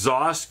the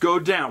exhaust go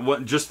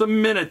down. Just the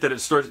minute that it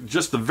starts,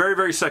 just the very,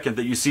 very second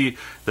that you see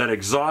that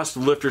exhaust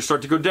lifter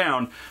start to go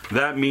down,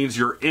 that means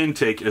your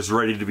intake is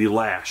ready to be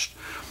lashed.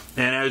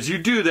 And as you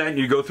do that, and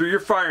you go through your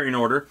firing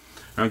order,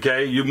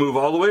 okay, you move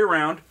all the way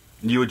around,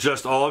 you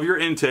adjust all of your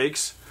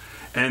intakes,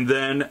 and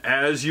then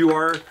as you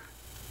are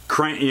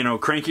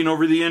cranking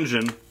over the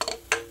engine,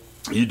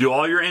 you do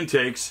all your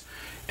intakes,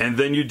 and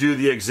then you do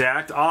the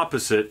exact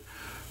opposite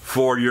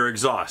for your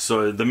exhaust.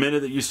 So the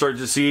minute that you start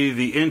to see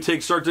the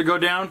intake start to go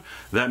down,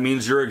 that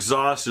means your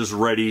exhaust is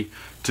ready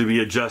to be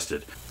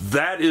adjusted.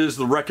 That is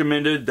the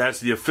recommended, that's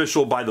the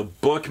official by the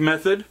book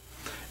method,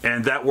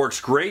 and that works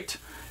great.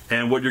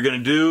 And what you're going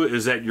to do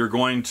is that you're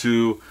going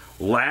to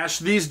lash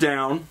these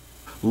down.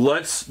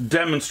 Let's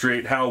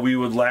demonstrate how we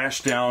would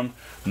lash down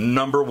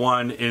number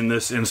one in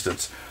this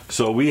instance.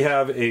 So we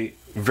have a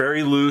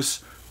very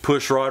loose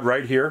push rod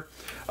right here,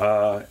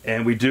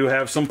 and we do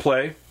have some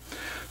play.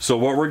 So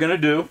what we're going to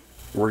do,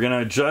 we're going to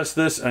adjust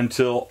this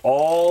until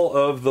all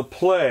of the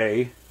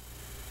play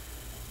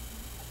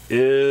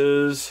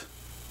is,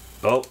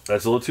 oh,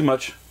 that's a little too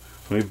much.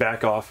 Let me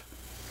back off.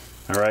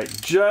 All right,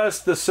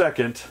 just the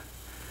second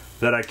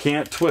that I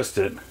can't twist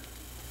it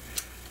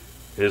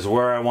is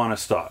where I want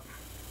to stop.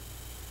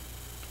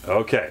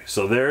 Okay,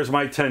 so there's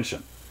my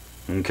tension.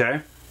 Okay,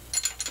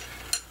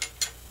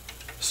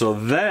 so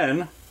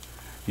then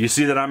you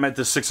see that I'm at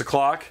the 6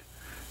 o'clock.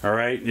 All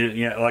right,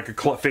 like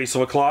a face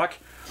of a clock.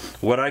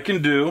 What I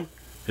can do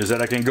is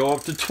that I can go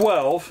up to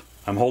 12.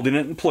 I'm holding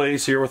it in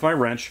place here with my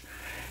wrench,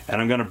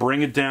 and I'm going to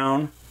bring it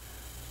down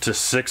to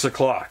 6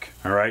 o'clock.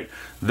 All right,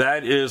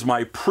 that is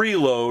my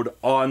preload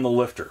on the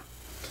lifter.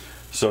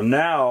 So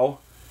now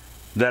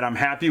that I'm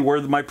happy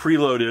where my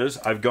preload is,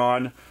 I've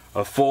gone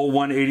a full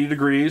 180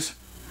 degrees.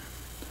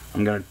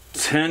 I'm going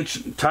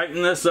to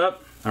tighten this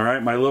up. All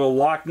right, my little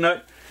lock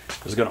nut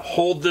is going to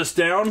hold this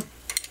down,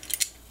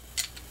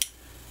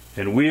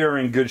 and we are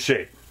in good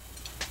shape.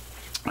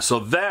 So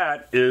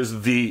that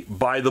is the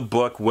by the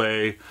book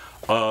way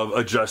of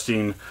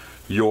adjusting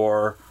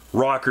your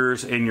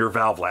rockers and your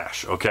valve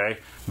lash. Okay,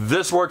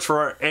 this works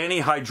for any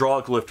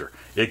hydraulic lifter.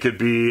 It could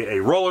be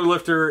a roller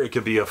lifter, it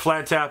could be a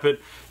flat tappet,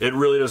 it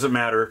really doesn't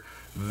matter.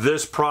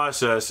 This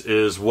process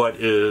is what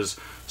is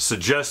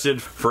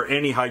suggested for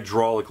any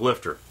hydraulic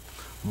lifter.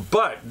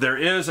 But there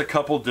is a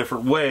couple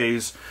different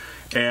ways,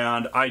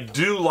 and I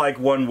do like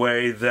one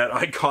way that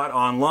I caught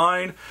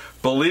online.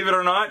 Believe it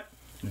or not,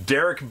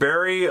 Derek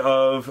Berry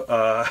of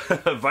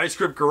Vice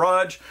Grip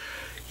Garage,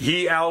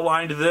 he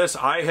outlined this.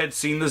 I had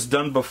seen this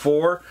done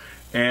before,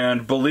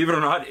 and believe it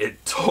or not,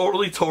 it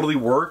totally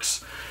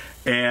works.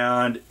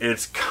 And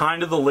it's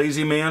kind of the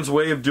lazy man's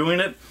way of doing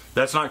it.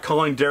 That's not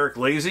calling Derek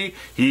lazy.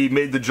 He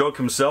made the joke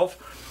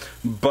himself.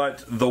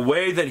 But the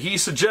way that he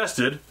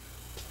suggested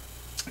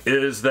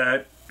is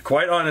that,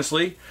 quite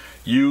honestly,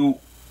 you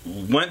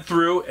went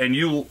through and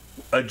you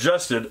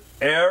adjusted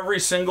every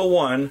single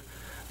one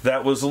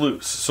that was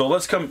loose. So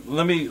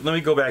let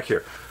me go back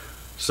here.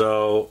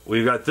 So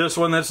we've got this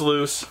one that's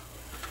loose.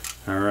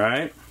 All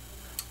right.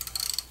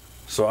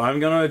 So I'm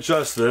going to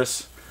adjust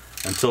this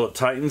until it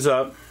tightens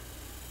up.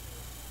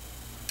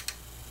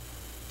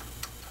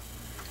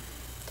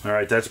 All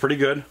right, that's pretty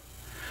good.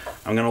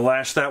 I'm going to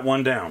lash that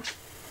one down.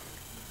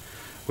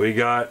 We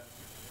got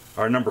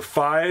our number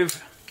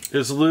 5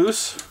 is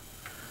loose.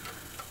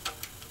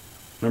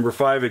 Number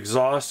 5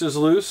 exhaust is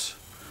loose.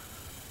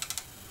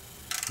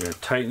 We're going to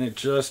tighten it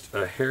just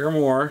a hair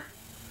more.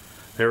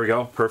 There we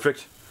go,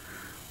 perfect.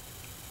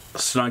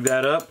 Snug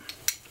that up.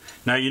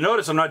 Now you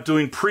notice I'm not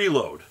doing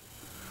preload.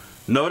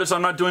 Notice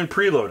I'm not doing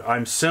preload.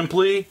 I'm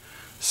simply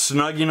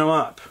snugging them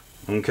up,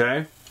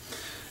 okay?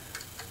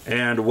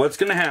 And what's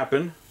going to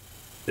happen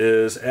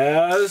is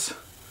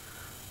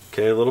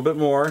okay, a little bit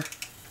more.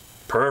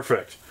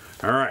 Perfect.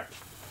 All right.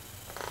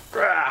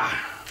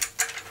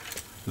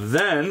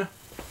 Then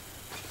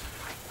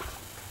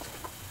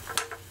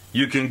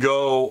you can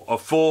go a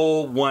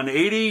full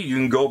 180. You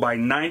can go by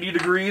 90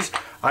 degrees.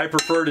 I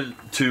prefer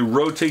to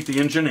rotate the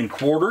engine in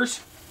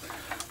quarters.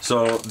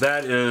 So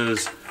that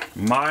is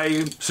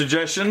my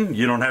suggestion.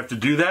 You don't have to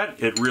do that.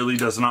 It really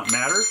does not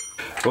matter.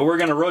 But we're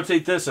going to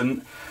rotate this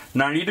in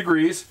 90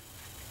 degrees.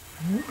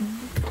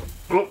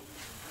 Oh,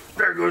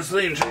 there goes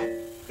the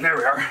engine. There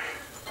we are.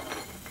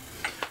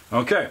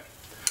 Okay.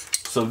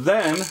 So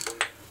then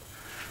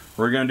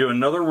we're going to do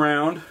another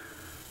round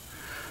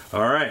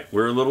All right,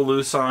 we're a little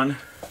loose on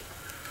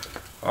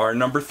our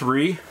number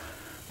 3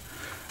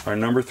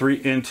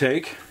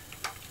 intake.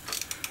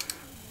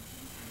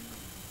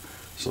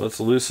 So let's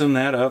loosen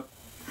that up.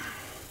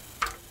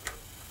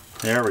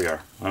 There we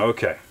are.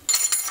 Okay.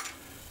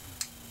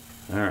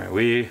 All right,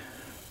 we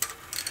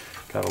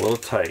got a little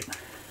tight.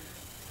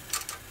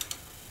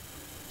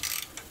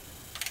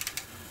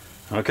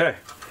 Okay.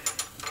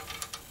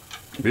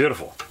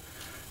 Beautiful.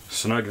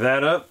 Snug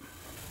that up.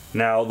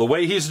 Now, the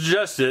way he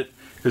suggested it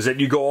is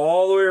that you go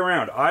all the way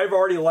around. I've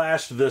already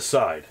lashed this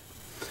side.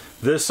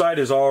 This side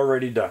is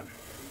already done.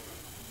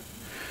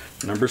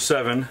 Number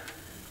 7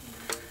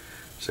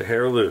 is a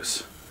hair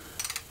loose.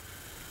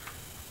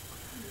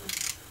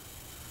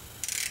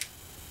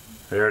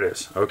 There it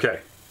is. Okay.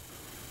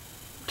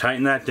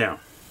 Tighten that down.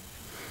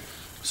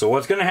 So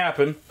what's going to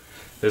happen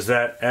is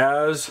that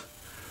as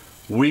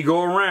we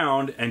go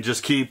around and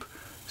just keep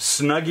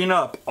snugging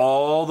up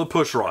all the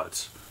push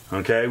rods,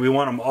 okay, we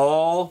want them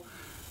all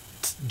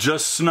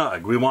just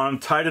snug. We want them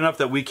tight enough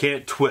that we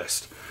can't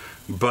twist,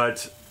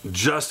 but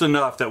just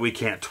enough that we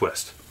can't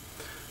twist.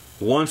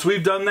 Once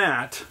we've done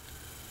that,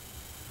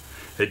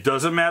 it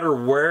doesn't matter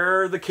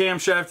where the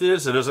camshaft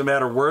is, it doesn't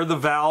matter where the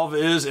valve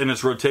is in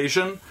its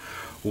rotation.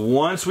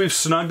 Once we've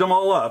snugged them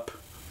all up,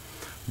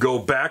 go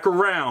back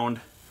around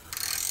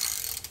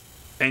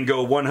and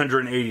go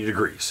 180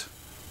 degrees.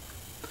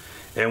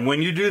 And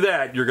when you do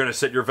that, you're going to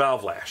set your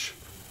valve lash.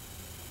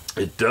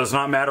 It does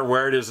not matter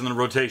where it is in the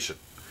rotation.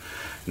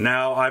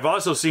 Now, I've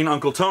also seen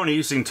Uncle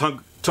Tony,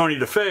 Tony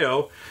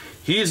DeFeo,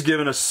 he's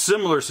given a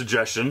similar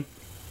suggestion,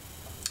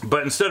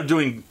 but instead of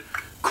doing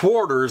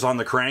quarters on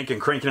the crank and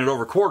cranking it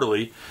over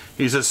quarterly,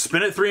 he says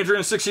spin it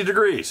 360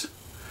 degrees.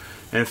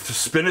 And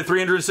spin it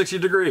 360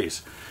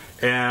 degrees.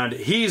 And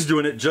he's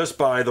doing it just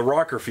by the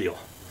rocker feel.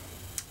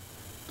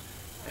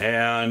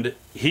 And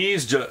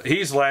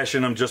he's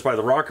lashing them just by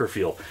the rocker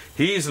feel.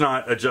 He's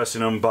not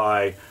adjusting them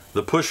by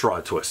the push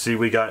rod twist. See,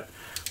 we got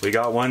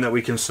one that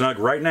we can snug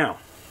right now.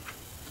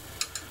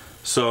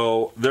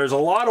 So there's a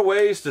lot of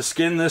ways to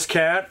skin this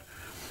cat.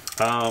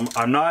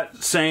 I'm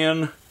not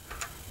saying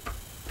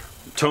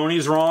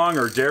Tony's wrong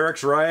or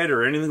Derek's right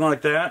or anything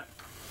like that.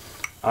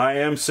 I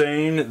am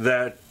saying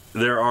that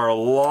there are a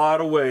lot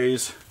of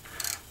ways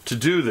to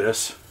do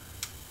this.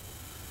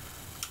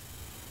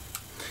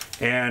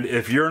 And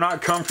if you're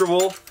not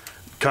comfortable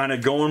kind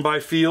of going by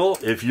feel,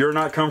 if you're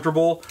not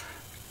comfortable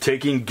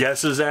taking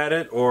guesses at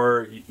it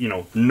or, you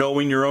know,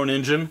 knowing your own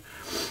engine,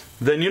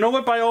 then you know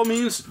what, by all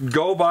means,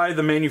 go by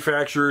the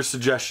manufacturer's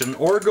suggestion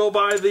or go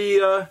by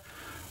the,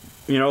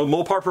 you know,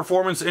 Mopar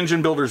Performance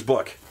Engine Builder's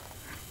book.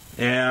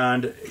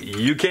 And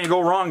you can't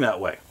go wrong that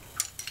way.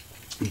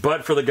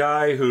 But for the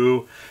guy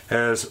who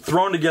has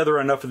thrown together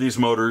enough of these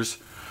motors,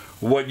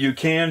 what you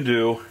can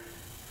do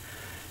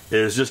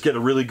is just get a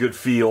really good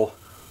feel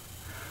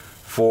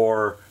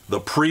for the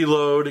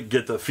preload,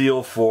 get the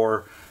feel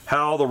for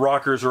how the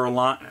rockers are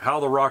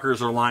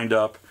lined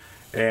up,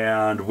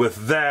 and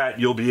with that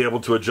you'll be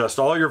able to adjust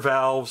all your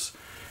valves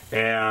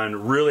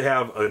and really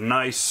have a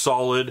nice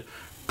solid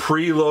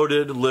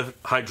preloaded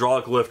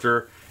hydraulic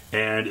lifter,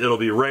 and it'll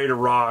be ready to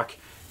rock.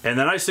 And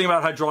the nice thing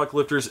about hydraulic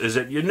lifters is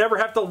that you never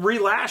have to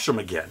relash them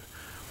again.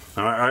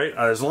 All right,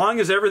 as long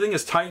as everything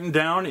is tightened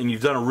down and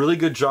you've done a really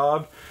good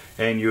job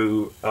and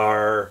you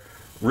are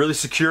really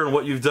secure in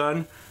what you've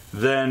done,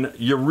 then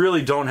you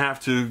really don't have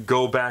to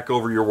go back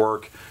over your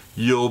work.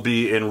 You'll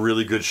be in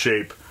really good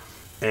shape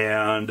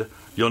and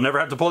you'll never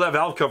have to pull that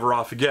valve cover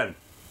off again.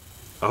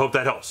 I hope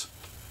that helps.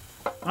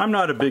 I'm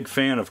not a big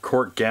fan of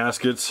cork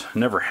gaskets,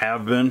 never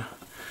have been,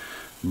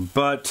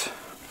 but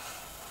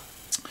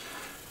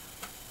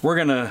we're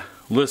gonna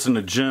listen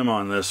to Jim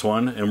on this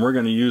one, and we're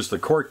gonna use the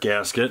cork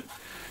gasket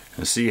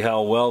and see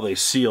how well they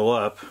seal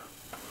up.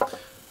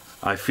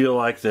 I feel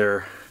like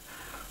they're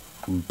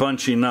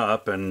bunching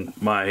up, and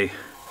my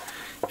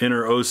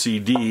inner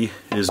OCD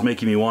is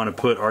making me want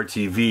to put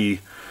RTV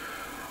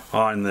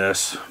on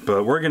this,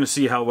 but we're gonna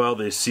see how well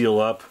they seal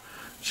up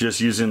just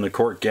using the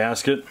cork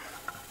gasket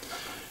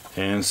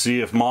and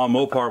see if Mom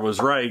Mopar was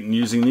right in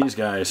using these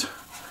guys.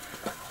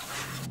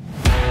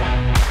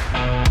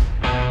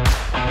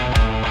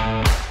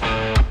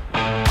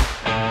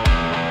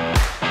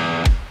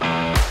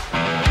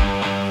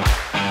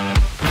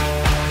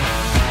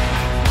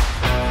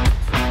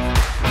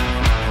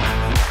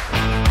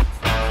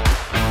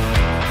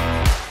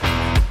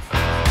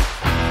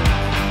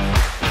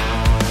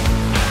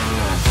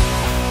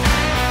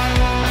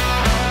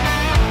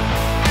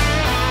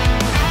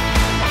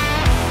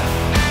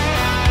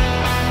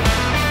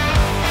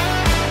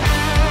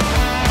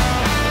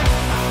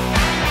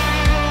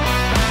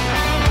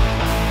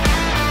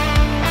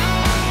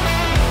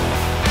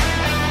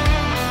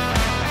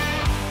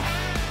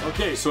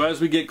 Okay, so as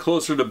we get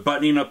closer to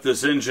buttoning up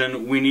this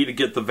engine, we need to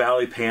get the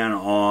valley pan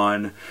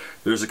on.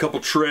 There's a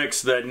couple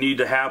tricks that need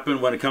to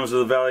happen when it comes to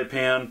the valley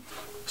pan.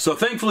 So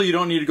thankfully you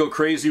don't need to go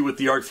crazy with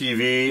the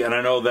RTV, and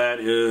I know that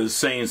is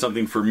saying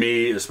something for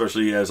me,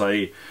 especially as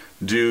I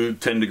do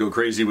tend to go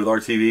crazy with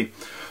RTV.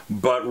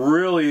 But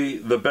really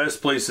the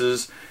best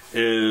places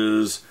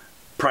is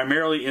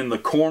primarily in the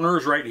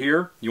corners right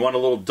here. You want a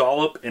little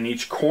dollop in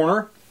each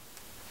corner.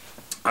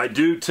 I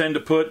do tend to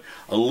put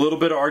a little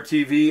bit of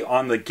RTV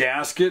on the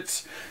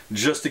gaskets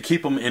just to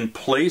keep them in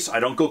place. I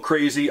don't go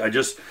crazy. I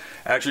just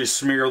actually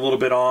smear a little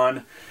bit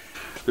on.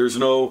 There's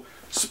no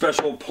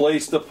special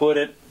place to put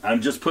it.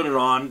 I'm just putting it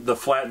on the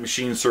flat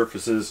machine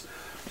surfaces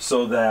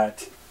so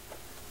that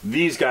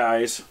these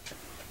guys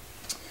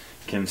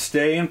can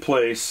stay in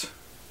place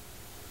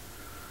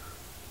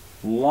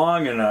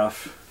long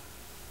enough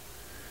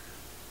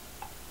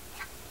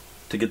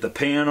to get the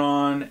pan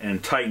on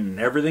and tighten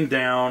everything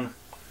down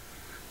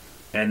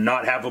and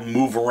not have them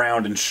move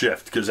around and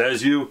shift. Because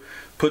as you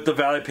put the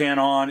valley pan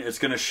on, it's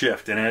going to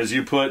shift, and as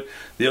you put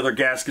the other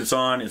gaskets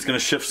on, it's going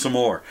to shift some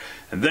more,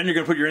 and then you're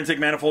going to put your intake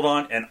manifold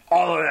on and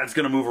all of that's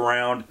going to move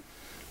around.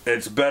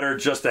 It's better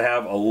just to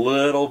have a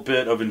little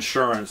bit of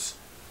insurance.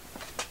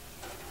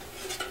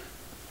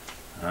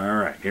 All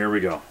right, here we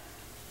go.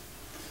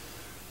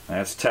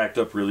 That's tacked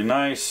up really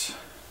nice.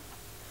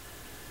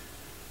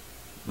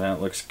 That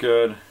looks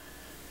good.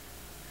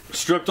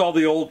 Stripped all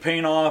the old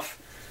paint off.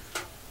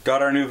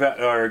 Got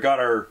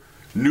our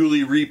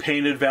newly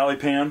repainted valley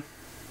pan.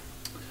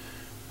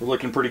 We're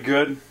looking pretty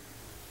good.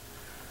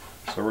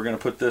 So we're going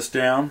to put this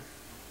down.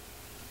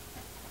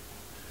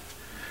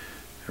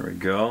 There we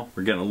go.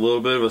 We're getting a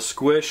little bit of a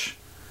squish.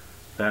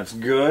 That's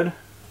good.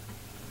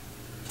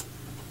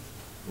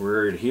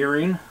 We're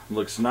adhering.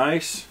 Looks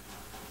nice.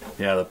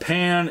 Yeah, the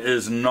pan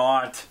is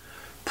not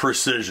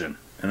precision,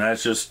 and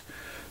that's just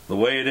the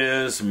way it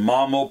is.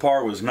 Mom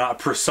Mopar was not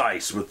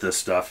precise with this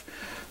stuff.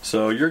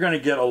 So you're going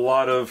to get a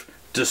lot of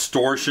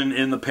distortion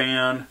in the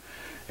pan,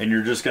 and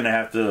you're just going to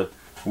have to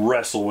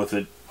wrestle with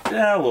it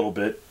a little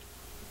bit.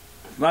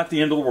 Not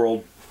the end of the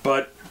world,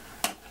 but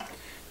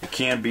it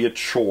can be a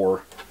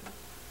chore.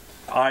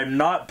 I'm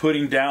not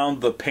putting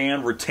down the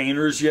pan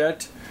retainers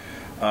yet.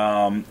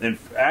 And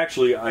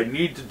actually, I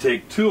need to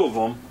take 2 of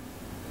them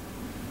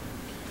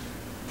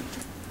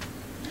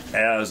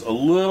as a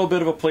little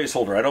bit of a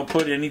placeholder. I don't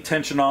put any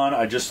tension on,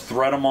 I just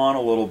thread them on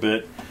a little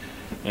bit.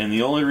 And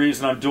the only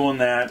reason I'm doing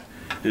that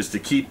is to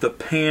keep the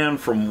pan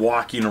from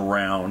walking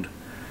around.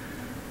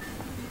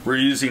 We're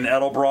using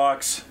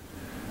Edelbrock's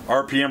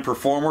RPM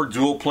Performer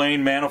dual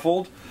plane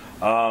manifold.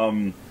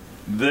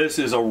 This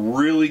is a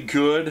really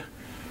good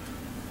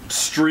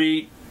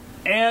street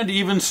and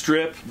even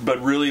strip, but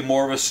really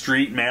more of a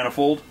street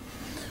manifold.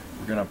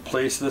 We're gonna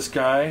place this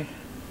guy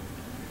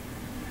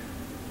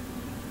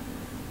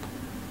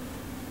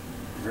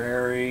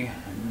very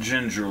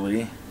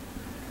gingerly.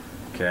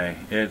 Okay,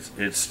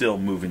 it's still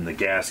moving the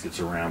gaskets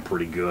around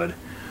pretty good.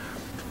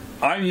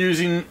 I'm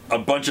using a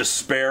bunch of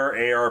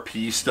spare ARP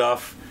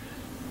stuff.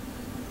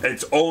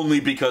 It's only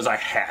because I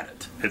had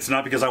it. It's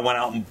not because I went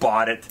out and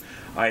bought it.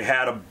 I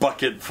had a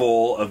bucket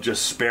full of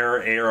just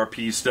spare ARP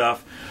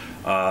stuff.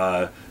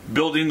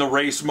 Building the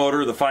race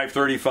motor, the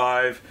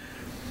 535,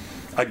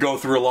 I go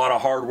through a lot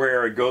of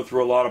hardware, I go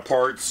through a lot of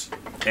parts,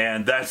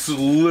 and that's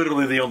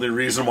literally the only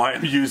reason why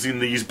I'm using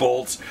these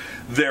bolts.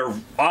 They're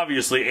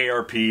obviously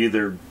ARP,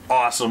 they're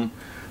awesome,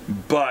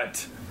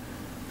 but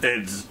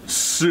it's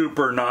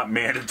super not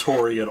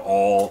mandatory at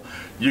all.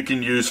 You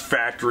can use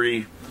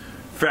factory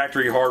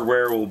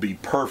hardware will be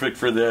perfect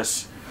for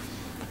this.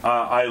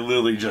 I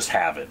literally just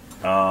have it.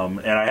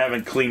 And I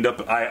haven't cleaned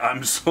up,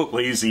 I'm so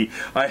lazy,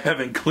 I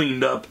haven't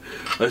cleaned up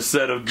a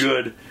set of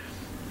good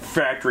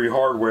factory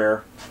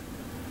hardware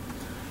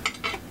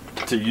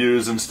to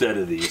use instead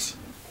of these.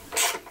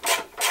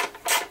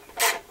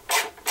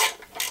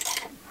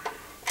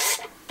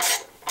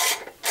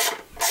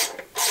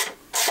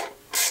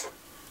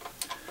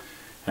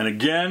 And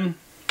again,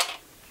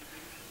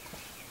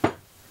 I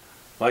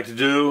like to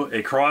do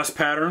a cross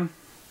pattern.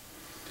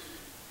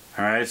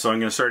 Alright, so I'm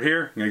going to start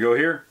here, I'm going to go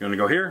here, I'm going to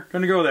go here, I'm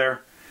going to go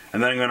there,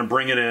 and then I'm going to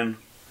bring it in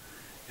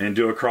and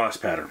do a cross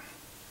pattern.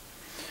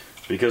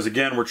 Because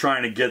again, we're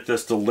trying to get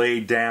this to lay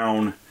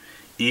down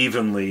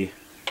evenly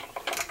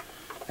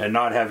and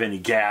not have any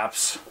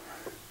gaps.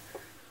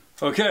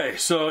 Okay,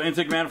 so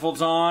intake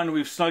manifold's on,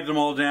 we've snugged them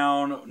all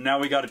down. Now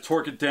we got to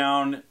torque it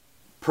down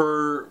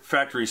per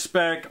factory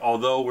spec,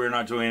 although we're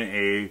not doing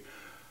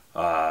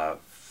a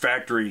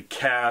factory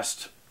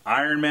cast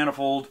iron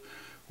manifold.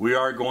 We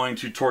are going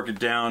to torque it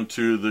down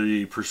to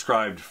the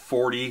prescribed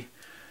 40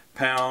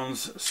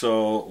 pounds.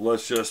 So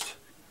let's just,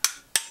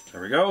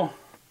 there we go.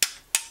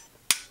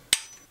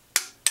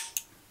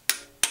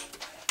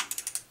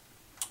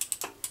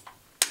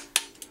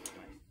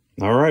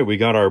 All right, we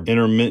got our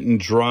intermittent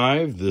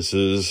drive. This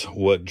is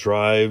what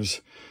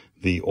drives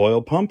the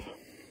oil pump.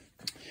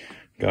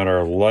 Got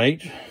our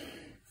light.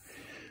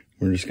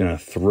 We're just gonna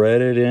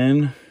thread it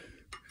in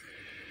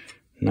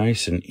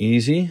nice and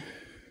easy.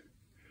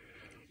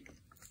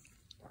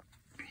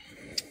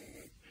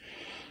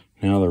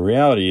 Now the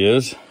reality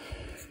is,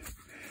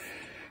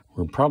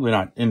 we're probably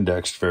not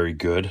indexed very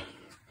good.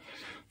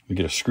 Let me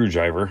get a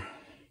screwdriver.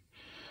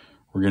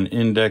 We're going to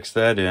index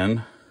that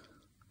in.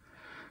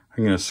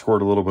 I'm going to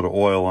squirt a little bit of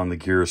oil on the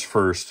gears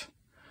first,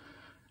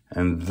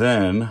 and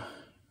then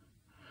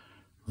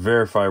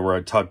verify we're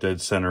at top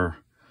dead center,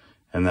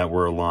 and that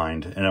we're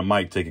aligned. And it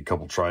might take a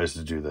couple tries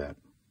to do that.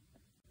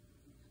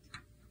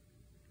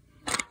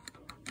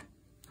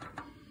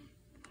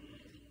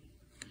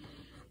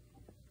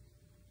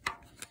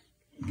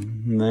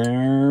 And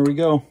there we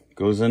go.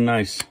 Goes in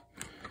nice.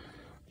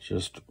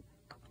 Just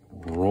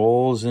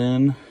rolls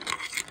in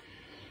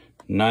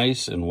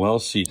nice and well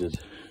seated.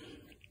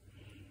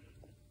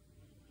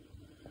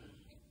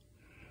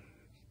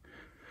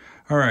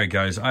 All right,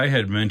 guys, I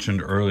had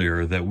mentioned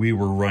earlier that we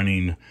were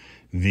running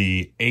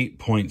the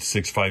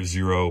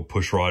 8.650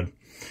 pushrod,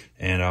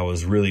 and I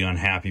was really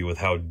unhappy with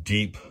how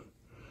deep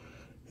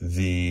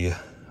the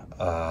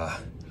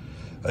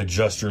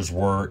adjusters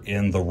were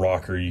in the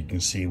rocker. You can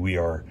see we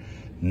are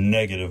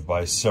negative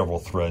by several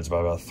threads,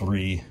 by about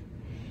 2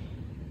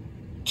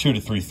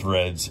 to 3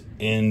 threads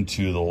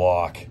into the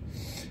lock.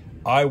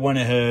 I went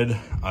ahead,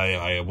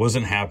 I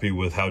wasn't happy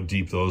with how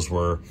deep those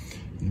were,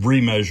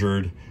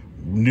 remeasured,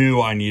 knew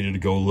I needed to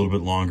go a little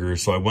bit longer,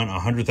 so I went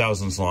 100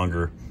 thousandths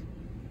longer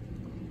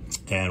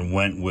and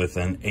went with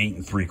an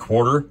 8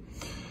 3/4.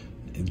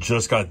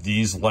 Just got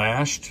these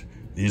lashed.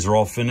 These are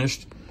all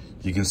finished.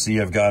 You can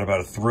see I've got about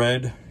a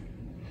thread.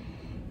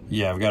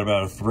 Yeah, I've got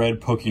about a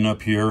thread poking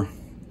up here.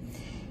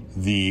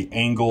 The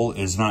angle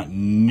is not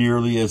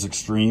nearly as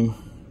extreme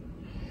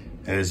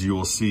as you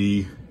will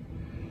see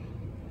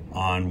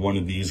on one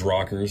of these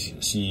rockers.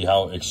 See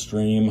how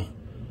extreme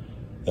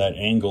that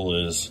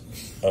angle is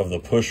of the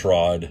push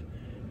rod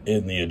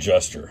in the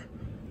adjuster.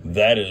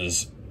 That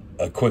is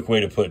a quick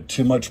way to put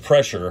too much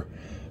pressure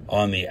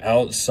on the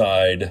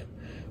outside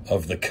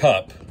of the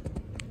cup.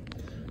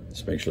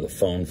 Let's make sure the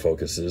phone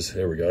focuses.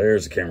 There we go,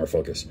 there's the camera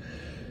focus.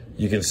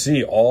 You can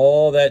see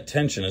all that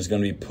tension is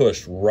going to be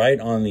pushed right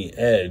on the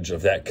edge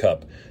of that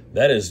cup.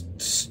 That is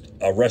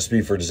a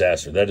recipe for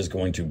disaster. That is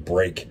going to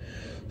break.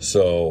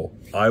 So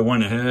I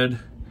went ahead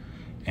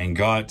and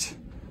got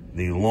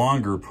the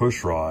longer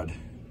push rod.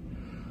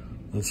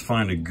 Let's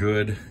find a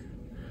good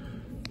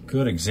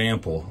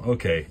example.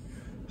 Okay,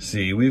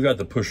 see, we've got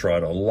the push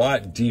rod a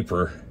lot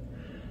deeper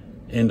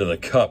into the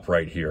cup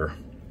right here.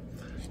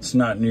 It's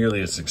not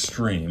nearly as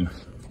extreme.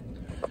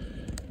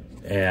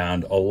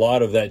 And a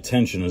lot of that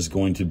tension is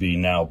going to be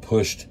now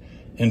pushed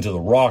into the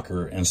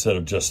rocker instead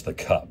of just the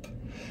cup.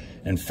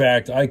 In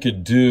fact, I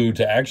could do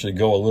to actually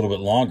go a little bit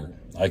longer.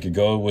 I could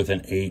go with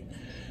an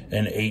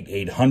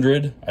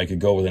 800. I could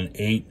go with an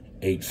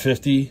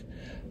 850.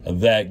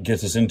 That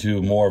gets us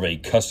into more of a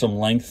custom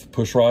length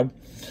push rod.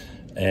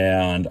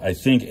 And I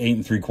think 8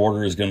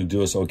 3/4 is going to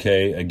do us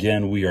okay.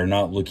 Again, we are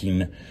not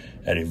looking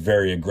at a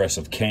very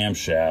aggressive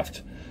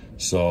camshaft.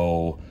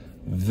 So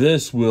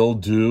this will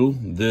do.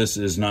 This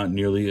is not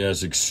nearly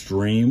as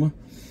extreme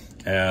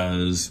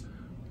as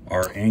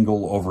our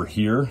angle over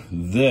here.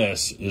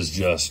 This is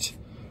just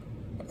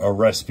a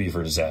recipe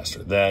for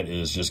disaster. That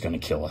is just going to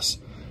kill us.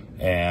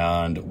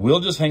 And we'll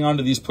just hang on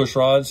to these push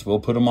rods. We'll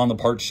put them on the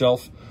parts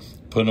shelf,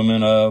 put them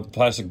in a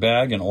plastic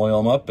bag and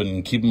oil them up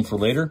and keep them for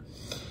later.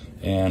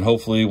 And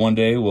hopefully one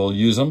day we'll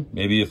use them,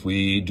 maybe if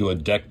we do a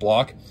deck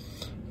block.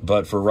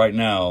 But for right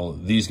now,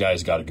 these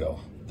guys got to go.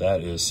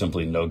 That is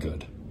simply no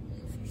good.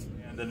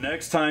 And the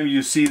next time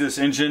you see this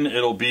engine,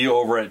 it'll be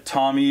over at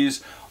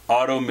Tommy's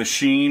Auto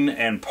Machine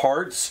and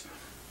Parts.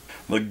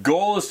 The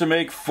goal is to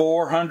make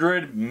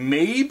 400,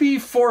 maybe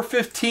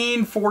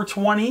 415,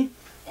 420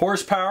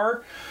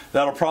 horsepower.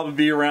 That'll probably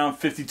be around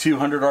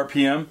 5,200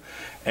 RPM.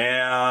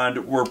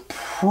 And we're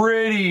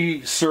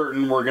pretty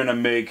certain we're gonna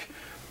make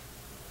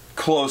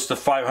close to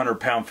 500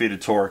 pound-feet of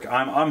torque.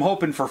 I'm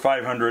hoping for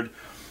 500.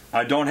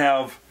 I don't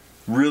have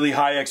really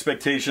high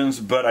expectations,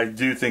 but I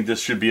do think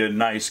this should be a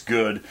nice,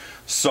 good,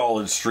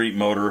 solid street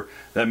motor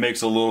that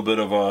makes a little bit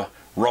of a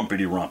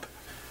rumpity-rump.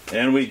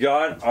 And we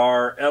got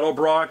our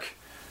Edelbrock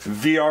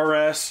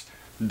VRS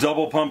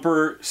double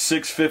pumper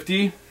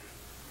 650.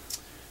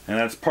 And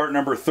that's part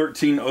number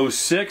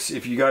 1306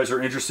 if you guys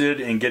are interested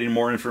in getting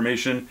more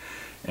information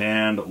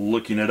and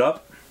looking it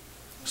up.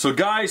 So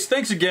guys,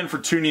 thanks again for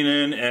tuning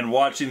in and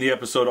watching the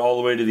episode all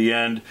the way to the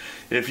end.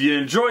 If you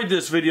enjoyed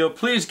this video,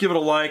 please give it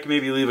a like,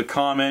 maybe leave a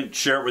comment,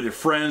 share it with your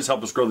friends,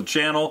 help us grow the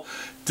channel.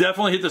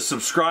 Definitely hit the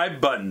subscribe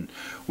button.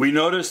 We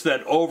noticed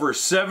that over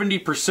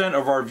 70%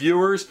 of our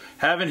viewers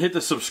haven't hit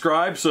the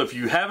subscribe, so if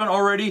you haven't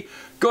already,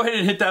 go ahead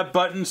and hit that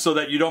button so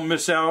that you don't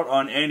miss out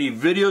on any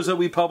videos that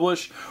we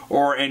publish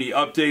or any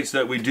updates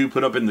that we do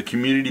put up in the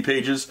community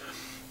pages.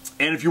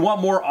 And if you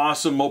want more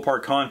awesome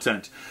Mopar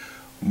content,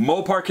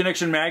 Mopar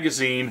Connection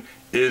Magazine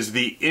is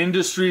the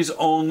industry's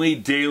only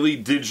daily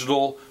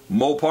digital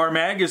Mopar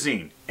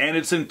magazine, and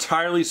it's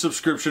entirely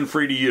subscription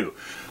free to you.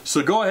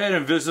 So go ahead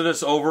and visit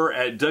us over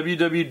at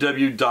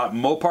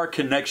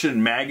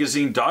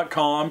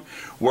www.moparconnectionmagazine.com,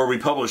 where we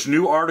publish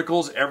new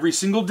articles every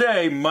single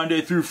day,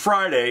 Monday through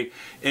Friday,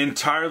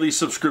 entirely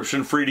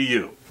subscription free to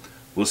you.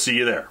 We'll see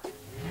you there.